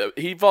thing. Yeah,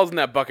 he falls in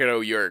that bucket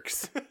of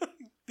yerks.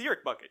 The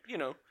Yerk bucket, you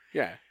know.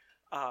 Yeah.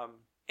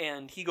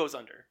 And he goes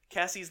under.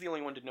 Cassie's the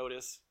only one to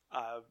notice.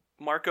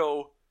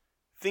 Marco,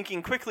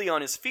 thinking quickly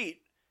on his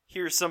feet,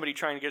 hears somebody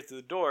trying to get through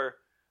the door,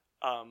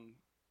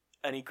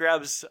 and he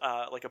grabs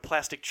like a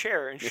plastic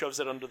chair and shoves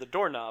it under the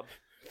doorknob.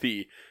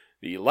 The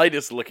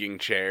lightest looking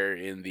chair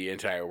in the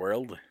entire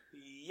world.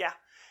 Yeah.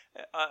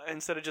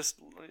 Instead of just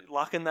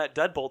locking that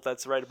deadbolt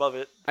that's right above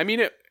it. I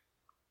mean,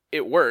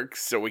 it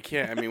works, so we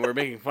can't. I mean, we're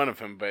making fun of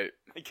him, but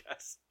I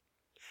guess.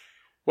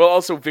 well,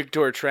 also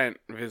Victor Trent,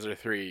 Visitor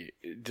 3,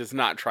 does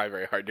not try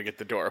very hard to get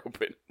the door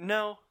open.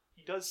 No,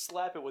 he does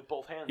slap it with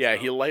both hands. Yeah,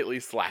 though, he lightly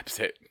slaps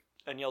it.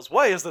 and yells,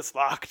 "Why is this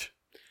locked?"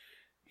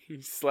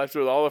 He slaps it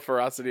with all the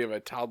ferocity of a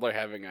toddler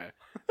having a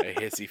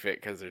hissy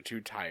fit because they're too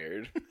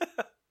tired.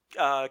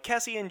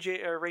 Cassie and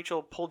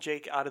Rachel pull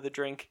Jake out of the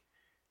drink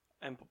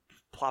and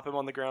plop him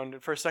on the ground.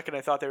 And for a second,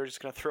 I thought they were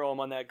just going to throw him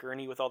on that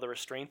gurney with all the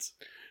restraints.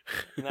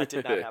 And that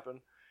did not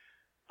happen.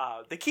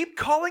 They keep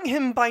calling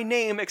him by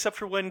name, except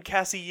for when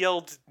Cassie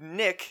yelled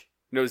Nick.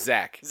 No,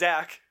 Zach.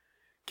 Zach.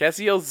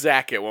 Cassie yells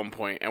Zach at one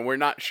point, and we're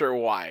not sure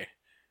why.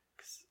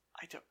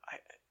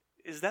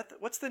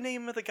 What's the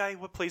name of the guy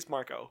who plays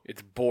Marco?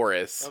 It's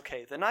Boris.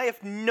 Okay, then I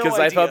have no idea. Because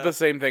I thought the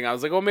same thing. I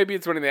was like, well, maybe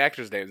it's one of the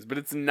actors' names, but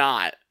it's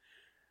not.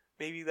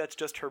 Maybe that's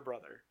just her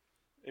brother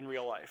in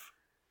real life.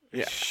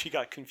 Yeah. She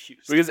got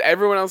confused. Because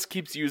everyone else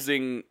keeps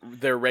using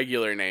their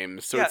regular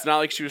names, so it's not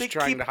like she was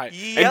trying to hide.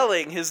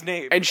 Yelling his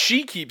name. And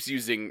she keeps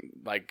using,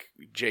 like,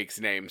 Jake's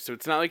name, so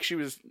it's not like she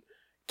was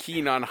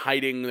keen on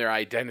hiding their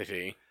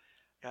identity.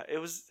 Yeah, it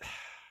was...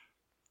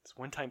 This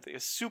one-time thing. It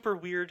was super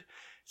weird.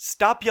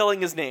 Stop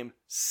yelling his name.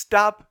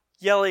 Stop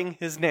yelling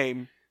his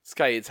name.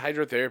 Sky, it's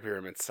hydrotherapy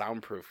room. It's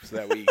soundproof, so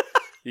that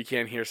you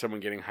can't hear someone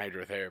getting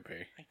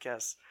hydrotherapy. I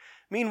guess.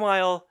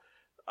 Meanwhile,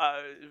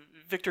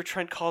 Victor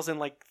Trent calls in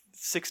like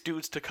 6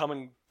 dudes to come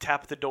and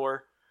tap the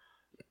door.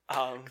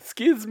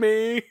 Excuse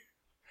me.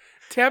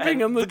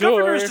 Tapping on the door. door.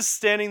 The governor's just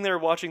standing there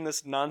watching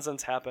this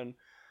nonsense happen.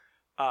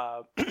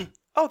 Oh,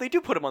 they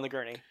do put him on the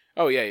gurney.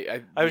 Oh, yeah.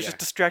 I was just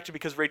distracted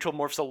because Rachel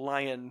morphs a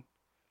lion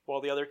while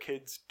the other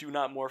kids do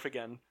not morph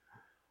again.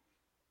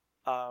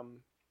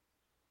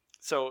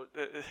 So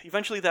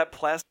eventually that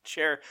plastic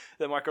chair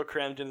that Marco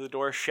crammed into the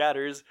door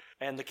shatters,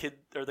 and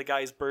the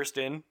guys burst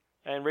in,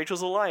 and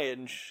Rachel's a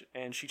lion,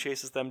 and she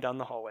chases them down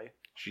the hallway.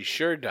 She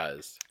sure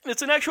does.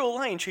 It's an actual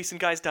lion chasing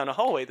guys down a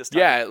hallway this time.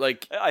 Yeah,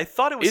 like I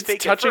thought it was fake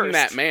touching at first.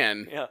 that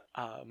man. Yeah,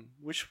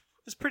 which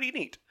is pretty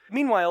neat.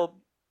 Meanwhile,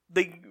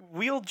 they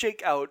wheel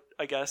Jake out,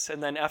 I guess,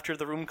 and then after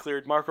the room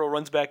cleared, Marco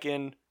runs back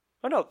in.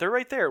 Oh no, they're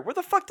right there. Where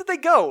the fuck did they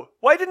go?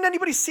 Why didn't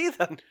anybody see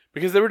them?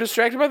 Because they were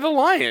distracted by the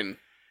lion.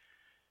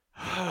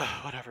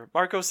 Whatever.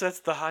 Marco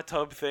sets the hot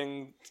tub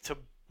thing to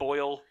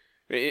boil.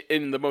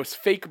 In the most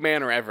fake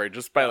manner ever,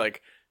 just by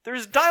like...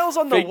 There's dials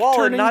on the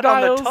wall and not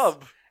dials, on the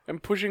tub.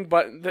 And pushing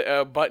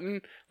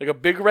button, like a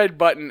big red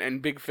button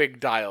and big fake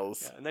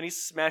dials. Yeah, and then he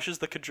smashes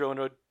the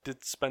Cadrono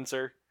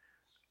dispenser,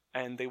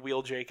 and they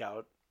wheel Jake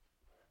out.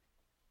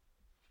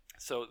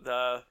 So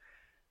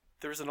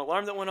there's an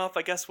alarm that went off,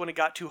 I guess, when it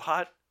got too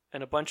hot,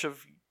 and a bunch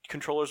of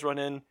controllers run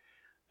in,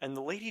 and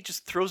the lady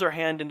just throws her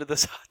hand into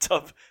this hot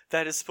tub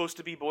that is supposed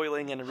to be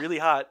boiling and really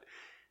hot,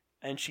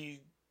 and she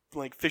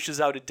like fishes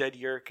out a dead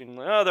Yerk, and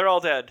they're all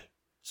dead.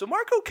 So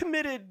Marco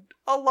committed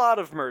a lot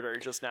of murder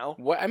just now.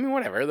 What? I mean,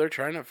 whatever. They're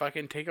trying to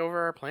fucking take over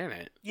our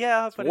planet.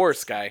 Yeah, but war,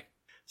 Sky.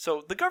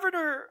 So the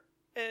governor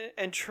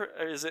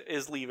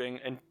is leaving,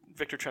 and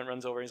Victor Trent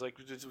runs over. He's like,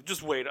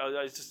 "Just wait.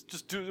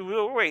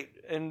 Wait."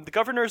 And the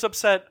governor's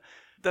upset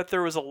that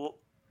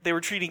they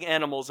were treating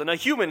animals in a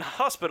human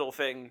hospital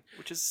thing,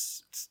 which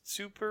is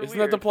super weird. Isn't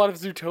that the plot of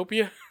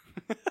Zootopia?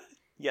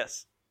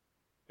 Yes.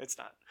 It's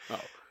not.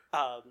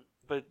 Oh.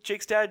 But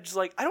Jake's dad's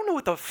like, I don't know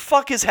what the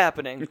fuck is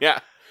happening. Yeah.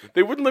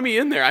 They wouldn't let me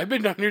in there. I've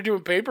been down here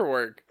doing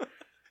paperwork.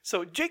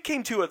 So Jake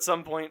came to at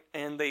some point,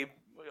 and they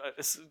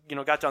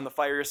got down the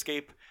fire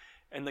escape,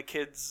 and the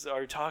kids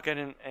are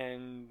talking,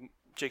 and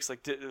Jake's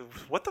like,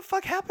 what the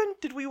fuck happened?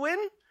 Did we win?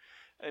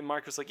 And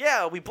Mark was like,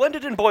 yeah, we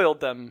blended and boiled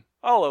them.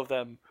 All of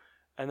them.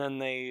 And then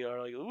they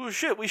are like, oh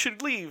shit, we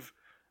should leave.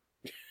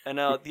 And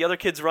the other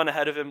kids run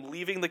ahead of him,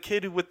 leaving the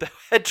kid with the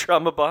head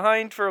trauma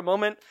behind for a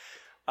moment,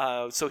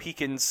 so he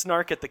can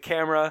snark at the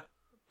camera,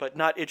 but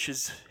not itch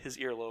his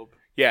earlobe.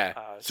 Yeah.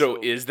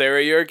 So is there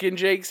a yerk in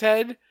Jake's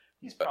head?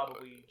 He's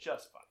probably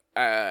just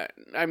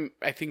fine.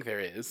 I think there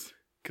is,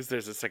 because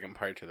there's a second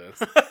part to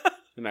this,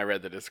 and I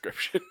read the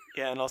description.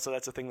 Yeah, and also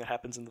that's a thing that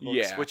happens in the books,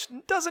 Yeah. which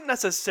doesn't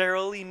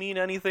necessarily mean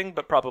anything,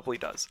 but probably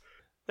does.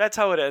 That's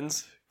how it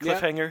ends.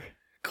 Cliffhanger. Yeah.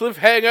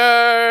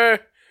 Cliffhanger!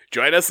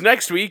 Join us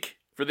next week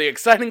for the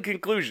exciting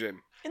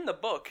conclusion. In the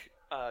book,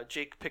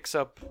 Jake picks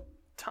up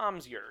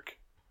Tom's yerk,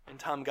 and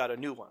Tom got a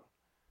new one.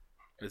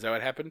 Is that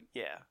what happened?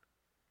 Yeah.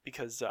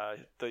 Because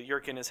the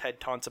yerk in his head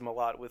taunts him a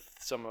lot with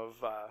some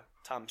of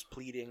Tom's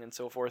pleading and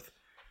so forth.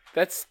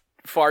 That's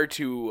far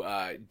too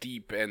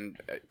deep and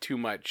too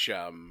much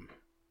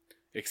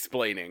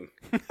explaining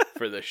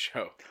for this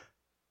show.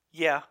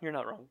 Yeah, you're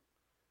not wrong.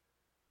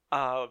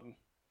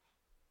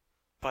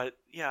 But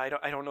yeah,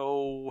 I don't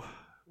know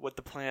what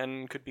the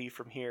plan could be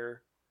from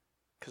here,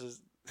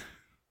 because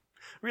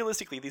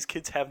realistically, these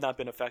kids have not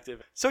been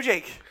effective. So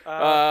Jake,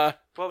 what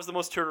was the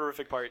most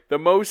turtle-rific part? The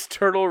most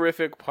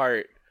turtle-rific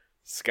part,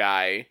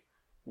 Sky,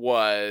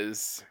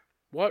 was...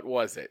 What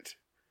was it?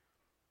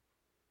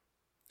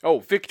 Oh,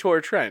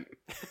 Victor Trent.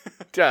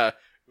 Duh.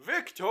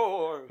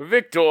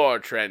 Victor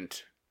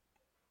Trent.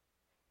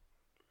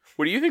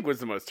 What do you think was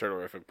the most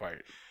turtle-rific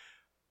part?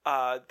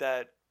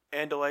 That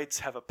Andalites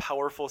have a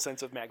powerful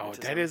sense of Oh,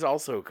 magnetism. that is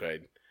also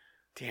good.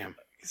 Damn.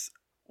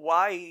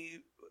 Why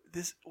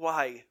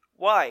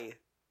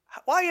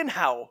and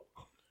how?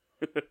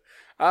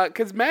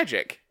 'Cause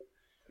magic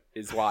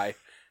is why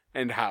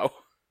and how.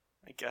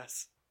 I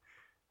guess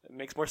it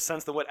makes more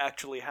sense than what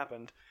actually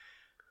happened.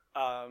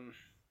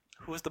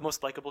 Who was the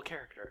most likable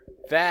character?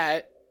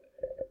 That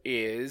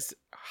is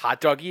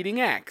hot dog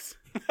eating axe.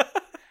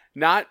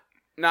 not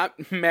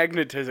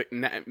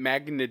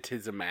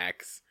magnetism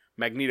axe.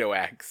 Magneto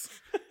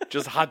axe.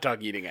 Just hot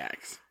dog eating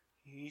axe.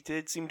 He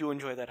did seem to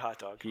enjoy that hot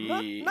dog.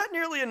 He- Not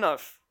nearly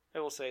enough, I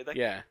will say. That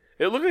Yeah.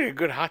 It looked like a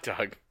good hot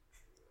dog.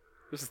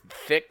 It was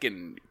thick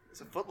and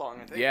It's a foot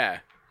long, I think. yeah.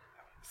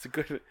 It's a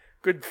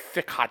good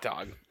thick hot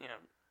dog. Yeah.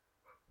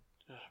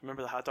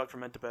 Remember the hot dog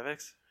from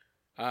Antibiotics?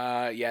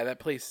 Yeah, that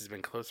place has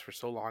been closed for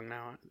so long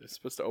now. It's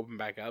supposed to open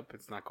back up.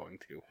 It's not going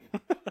to.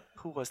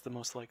 Who was the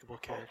most likable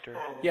character?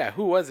 Yeah,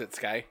 who was it,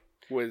 Sky?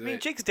 Was I mean,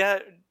 it? Jake's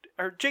dad,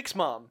 or Jake's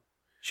mom.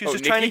 She was Oh,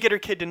 just trying to Nikki? get her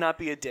kid to not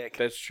be a dick.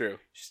 That's true.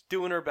 She's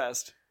doing her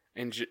best.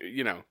 And,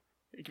 you know,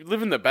 you're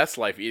living the best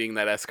life eating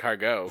that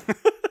escargot.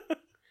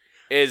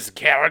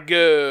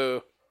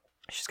 Escargot.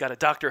 She's got a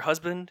doctor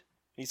husband.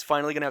 He's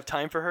finally going to have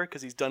time for her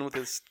because he's done with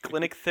his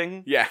clinic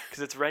thing. Yeah.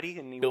 Because it's ready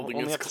and he will Building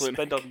only his have clinic.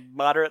 to spend a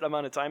moderate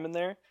amount of time in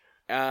there.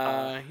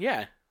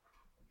 Yeah.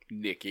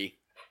 Nikki.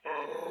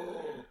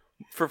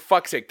 For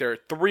fuck's sake, there are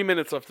 3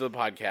 minutes left of the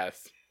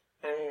podcast.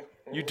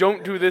 You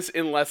don't do this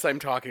unless I'm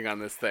talking on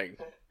this thing.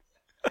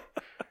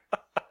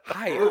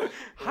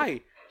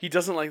 Hi. He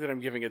doesn't like that I'm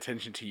giving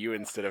attention to you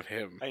instead of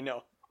him. I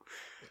know.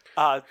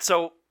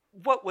 So,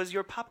 what was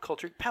your pop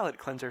culture palate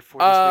cleanser for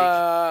this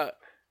week?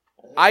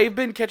 I've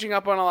been catching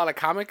up on a lot of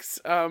comics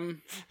that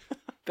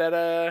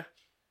I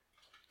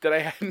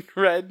hadn't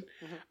read.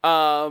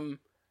 I've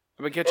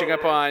been catching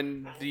up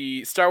on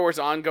the Star Wars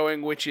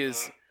ongoing, which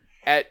is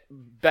at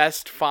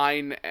best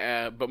fine,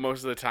 but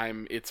most of the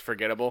time it's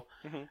forgettable.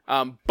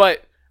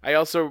 But I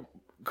also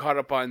caught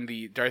up on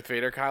the Darth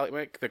Vader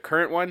comic, the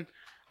current one,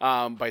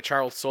 by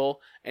Charles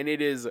Soule, and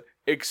it is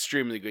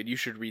extremely good. You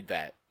should read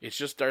that. It's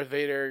just Darth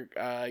Vader,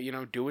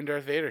 doing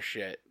Darth Vader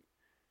shit.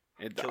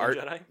 And the Killing art,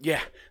 Jedi?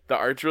 yeah, the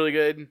art's really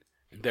good.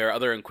 There are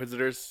other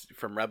Inquisitors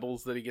from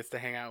Rebels that he gets to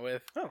hang out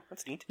with. Oh,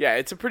 that's neat. Yeah,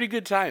 it's a pretty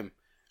good time.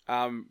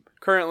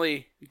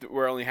 Currently,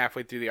 we're only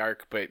halfway through the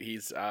arc, but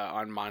he's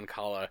on Mon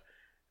Cala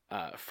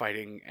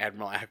fighting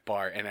Admiral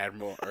Akbar and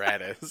Admiral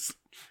Aratus.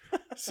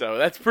 So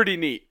that's pretty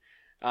neat.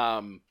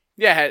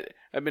 Yeah,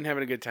 I've been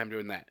having a good time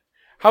doing that.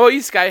 How about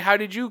you, Sky? How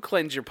did you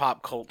cleanse your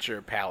pop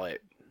culture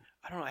palette?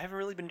 I don't know. I haven't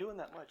really been doing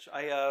that much.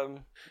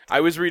 I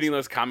was reading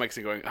those comics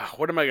and going,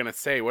 what am I going to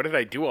say? What did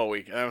I do all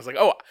week? And I was like,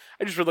 I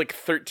just read like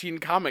 13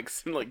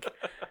 comics in like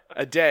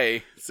a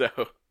day. So,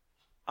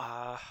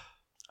 I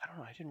don't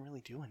know. I didn't really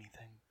do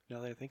anything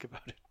now that I think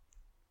about it.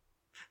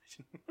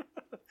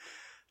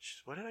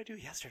 What did I do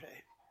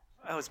yesterday?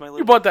 Oh, it's my little...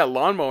 you bought that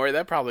lawnmower.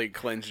 That probably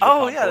cleansed your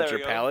pop there culture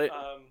we go. palette.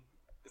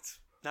 It's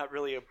not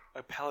really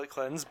a palate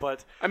cleanse,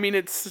 but... I mean,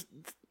 it's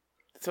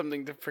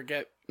something to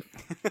forget.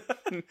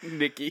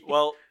 Nikki.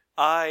 Well,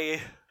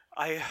 I've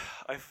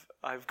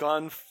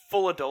gone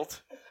full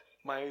adult.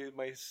 My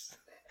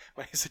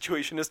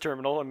situation is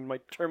terminal, and my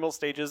terminal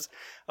stages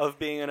of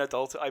being an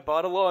adult. I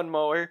bought a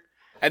lawnmower.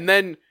 And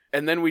then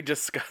we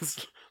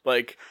discussed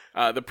like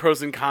the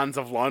pros and cons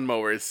of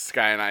lawnmowers,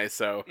 Sky and I.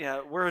 So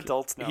Yeah, we're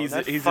adults now. he's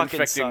and that infecting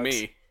fucking sucks.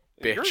 me,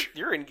 bitch.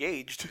 You're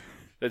engaged.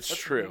 That's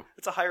true.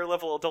 It's a higher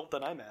level adult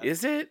than I'm at.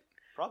 Is it?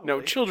 Probably.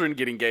 No, children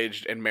get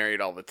engaged and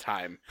married all the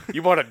time.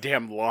 You bought a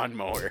damn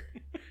lawnmower.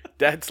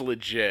 That's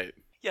legit.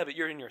 Yeah, but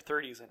you're in your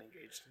 30s and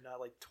engaged, not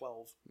like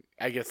 12.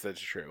 I guess that's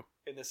true.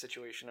 In this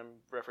situation, I'm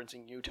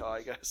referencing Utah,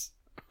 I guess.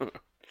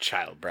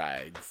 Child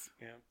brides.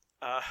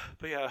 Yeah.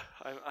 But yeah,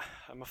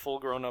 I'm a full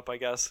grown up, I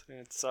guess, and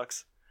it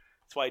sucks.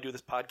 That's why I do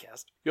this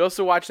podcast. You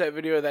also watched that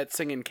video of that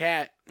singing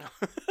cat.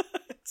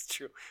 It's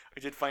true. I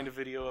did find a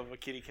video of a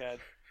kitty cat,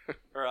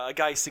 or a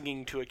guy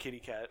singing to a kitty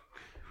cat,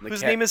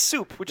 whose name is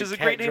Soup, which is a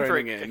great name for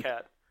a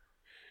cat.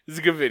 It's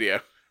a good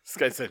video. This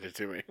guy sent it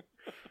to me.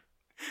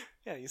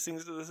 Yeah, he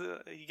sings.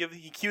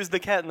 He cues the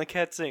cat, and the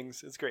cat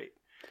sings. It's great.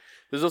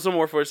 There's also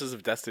more Forces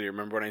of Destiny.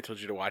 Remember when I told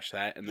you to watch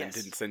that, and then Yes.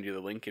 didn't send you the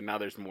link, and now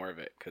there's more of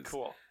it because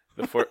Cool.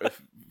 the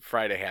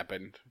Friday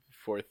happened.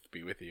 4th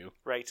be with you.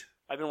 Right.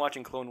 I've been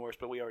watching Clone Wars,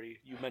 but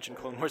you mentioned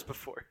Clone Wars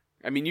before.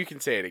 I mean, you can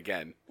say it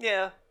again.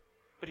 Yeah,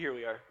 but here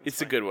we are.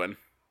 It's a good one.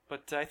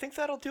 But I think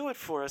that'll do it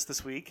for us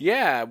this week.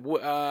 Yeah,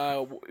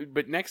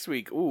 but next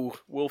week,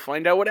 we'll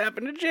find out what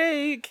happened to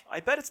Jake. I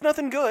bet it's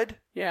nothing good.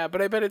 Yeah,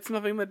 but I bet it's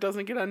nothing that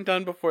doesn't get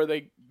undone before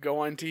they go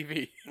on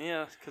TV.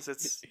 Yeah,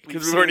 because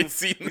We've already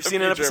seen we've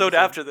seen an episode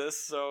after this,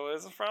 so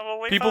it's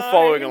probably people fine.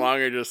 following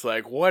along are just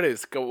like, what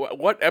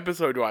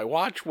episode do I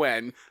watch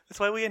when? That's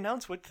why we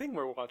announce what thing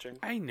we're watching.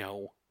 I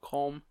know.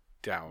 Calm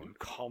down.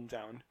 Calm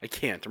down. I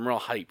can't. I'm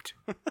real hyped.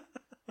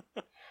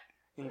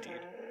 Indeed.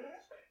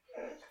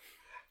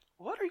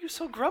 What are you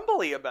so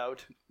grumbly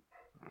about?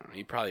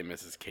 He probably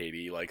misses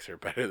Katie. He likes her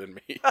better than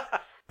me.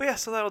 But yeah,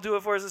 so that'll do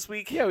it for us this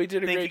week. Yeah, we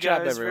did a Thank great you job,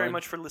 guys everyone. very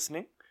much for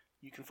listening.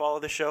 You can follow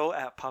the show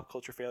at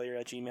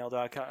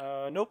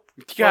popculturefailure@gmail.com. Nope.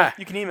 Yeah. Well,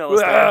 you can email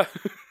us there.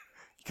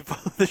 You can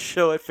follow the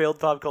show at Failed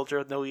Pop Culture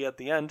with no E at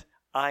the end.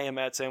 I am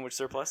at Sandwich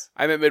Surplus.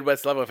 I'm at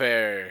Midwest Love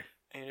Affair.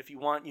 And if you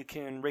want, you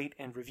can rate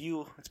and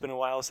review. It's been a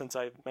while since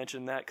I've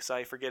mentioned that because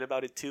I forget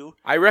about it too.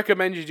 I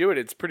recommend you do it.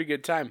 It's a pretty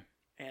good time.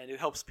 And it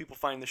helps people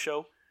find the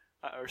show,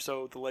 or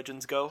so the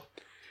legends go.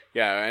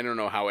 Yeah, I don't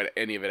know how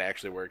any of it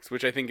actually works,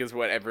 which I think is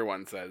what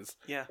everyone says.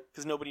 Yeah,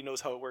 because nobody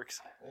knows how it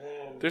works.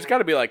 There's got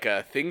to be like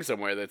a thing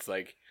somewhere that's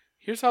like,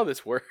 here's how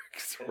this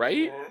works,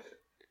 right?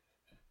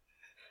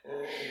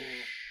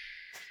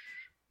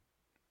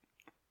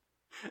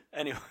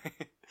 Anyway,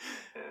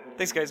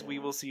 thanks guys. We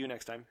will see you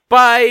next time.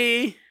 Bye!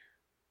 You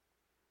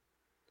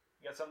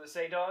got something to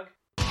say, dog?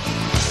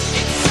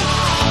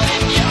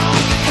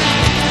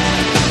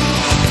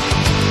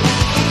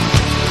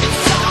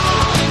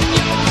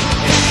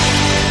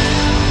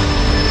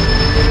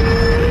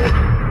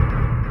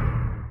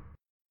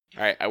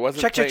 All right, I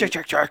wasn't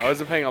Check. I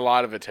wasn't paying a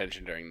lot of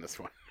attention during this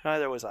one.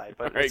 Neither was I,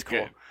 but All it's right,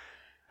 cool.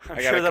 good. I'm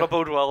I sure gotta that'll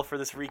bode well for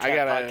this recap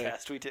gotta-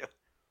 podcast we do.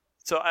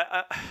 So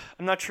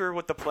I'm not sure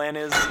what the plan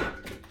is.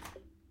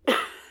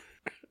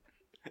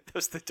 That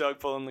was the dog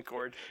pulling the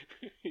cord,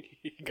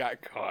 He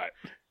got caught.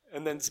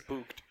 and then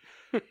spooked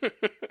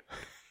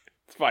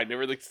It's fine.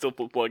 Everything's still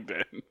plugged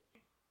in.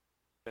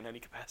 in any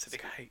capacity.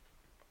 Sky,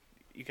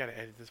 you gotta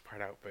edit this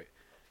part out, but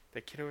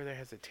that kid over there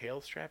has a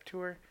tail strapped to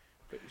her,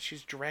 but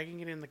she's dragging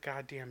it in the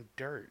goddamn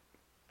dirt.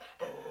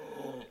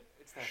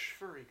 It's that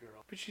furry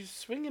girl. But she's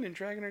swinging and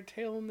dragging her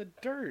tail in the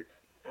dirt.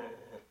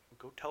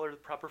 Go tell her the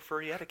proper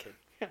furry etiquette.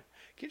 Yeah,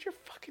 get your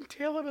fucking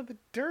tail out of the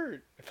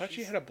dirt. I thought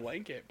she had a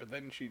blanket, but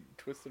then she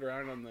twisted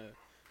around on the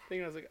thing,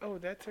 and I was like, oh,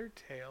 that's her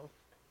tail.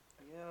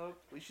 Yeah, at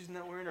least she's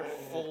not wearing her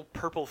full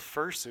purple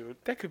fursuit.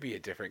 That could be a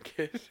different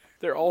kid.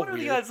 They're all What are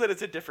weird. the odds that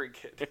it's a different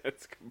kid?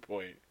 That's a good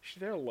point. Is she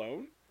there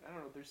alone? I don't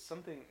know. There's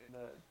something in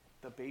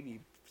the baby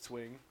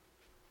swing.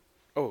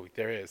 Oh,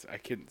 there is. I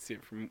couldn't see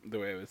it from the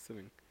way I was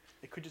sitting.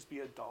 It could just be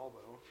a doll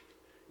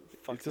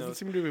though. It doesn't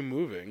seem to be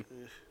moving.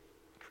 Ugh,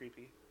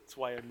 creepy. That's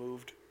why I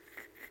moved.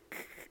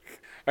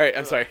 All right,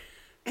 I'm sorry.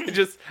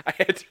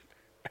 I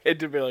had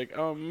to be like,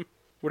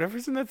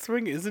 whatever's in that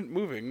swing isn't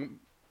moving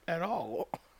at all.